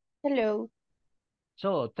 Hello.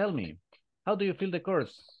 So tell me, how do you feel the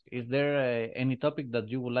course? Is there any topic that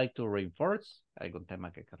you would like to reinforce? ¿Algún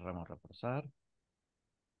tema que queramos reforzar?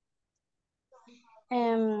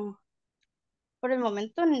 Por el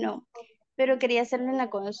momento no, pero quería hacerle una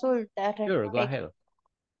consulta Sure, go ahead.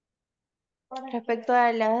 respecto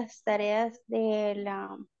a las tareas de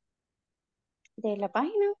la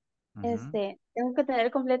página. Tengo que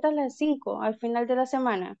tener completas las 5 al final de la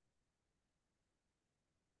semana.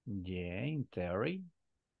 Yeah, in theory.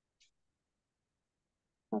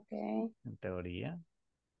 Okay. En teoría.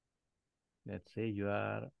 Let's say you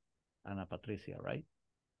are Ana Patricia, right?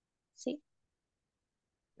 Sí.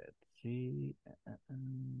 Let's see.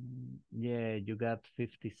 Yeah, you got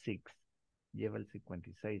 56. Lleva el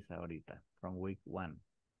 56 ahorita, from week 1.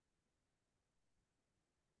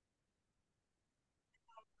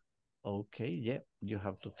 Okay, yeah, you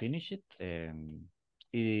have to finish it.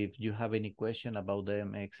 If you have any question about the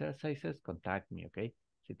exercises, contact me, okay?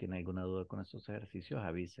 Si tiene alguna duda con estos ejercicios,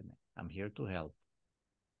 avíseme. I'm here to help.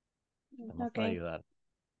 Estamos para ayudar.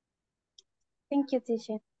 Thank you,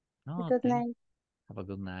 teacher. No, Good night. Have a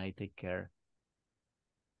good night. Take care.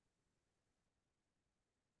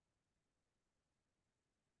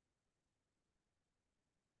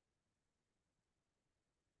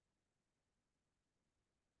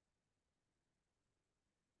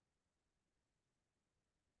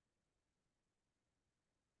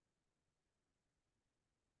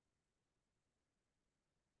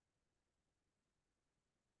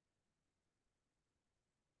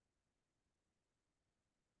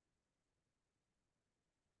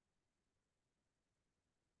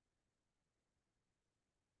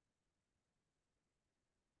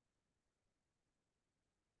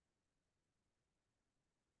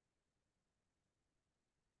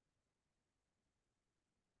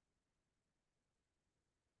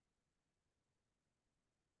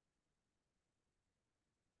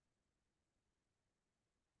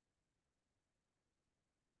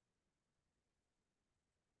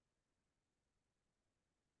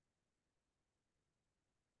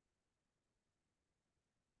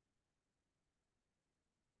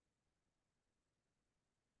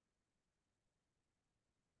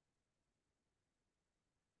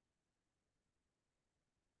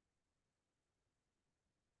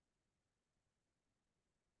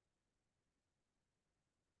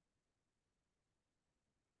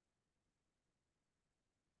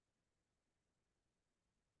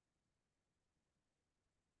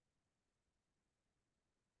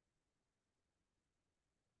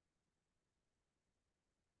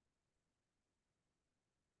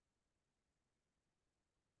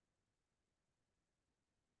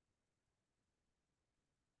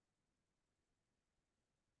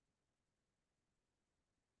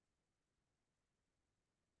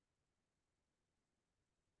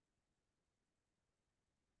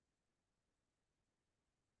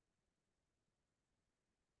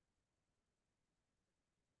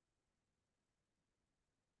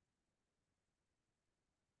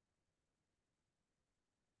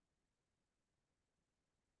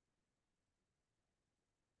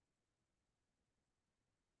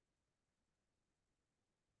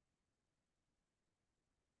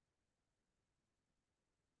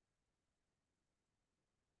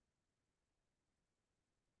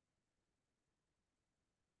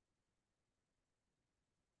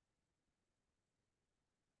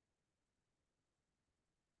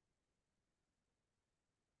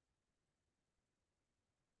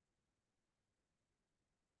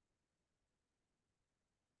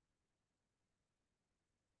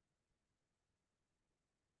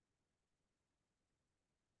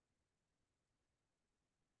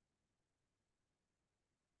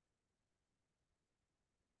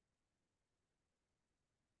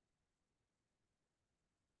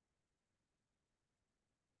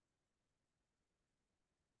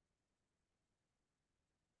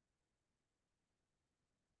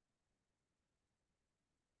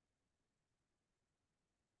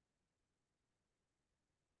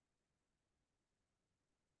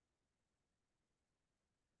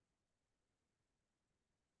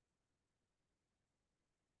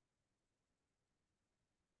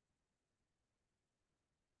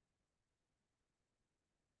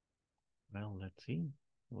 Well, let's see.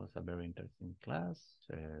 It was a very interesting class.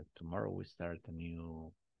 Tomorrow we start a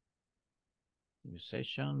new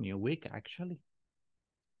session, new week actually.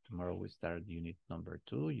 Tomorrow we start unit number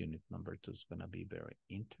 2. Unit number 2 is gonna be very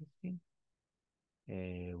interesting.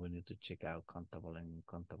 We need to check out countable and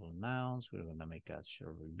uncountable nouns. We're gonna make a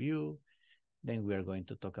short review. Then we are going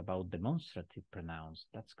to talk about demonstrative pronouns.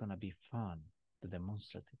 That's gonna be fun. The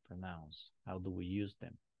demonstrative pronouns. How do we use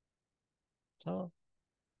them? So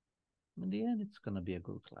in the end, it's gonna be a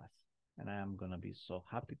good class. And I am gonna be so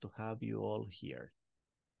happy to have you all here.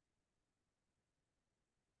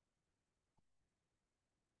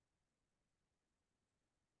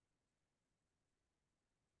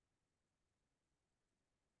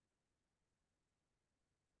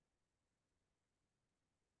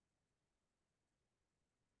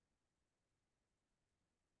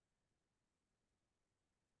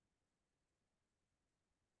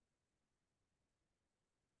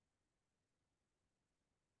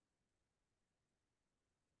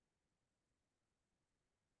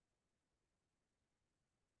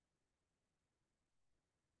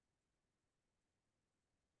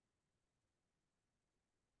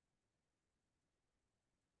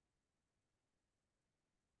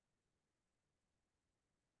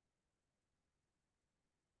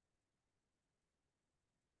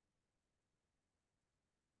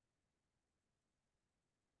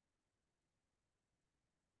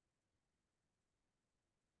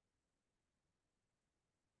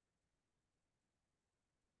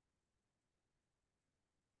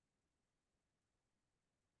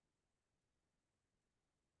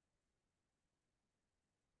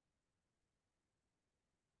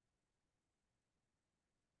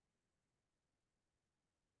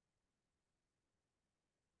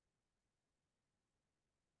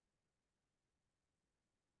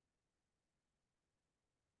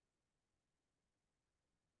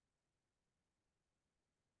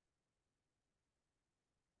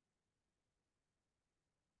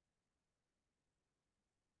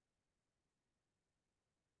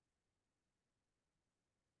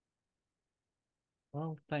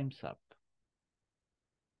 Well, time's up.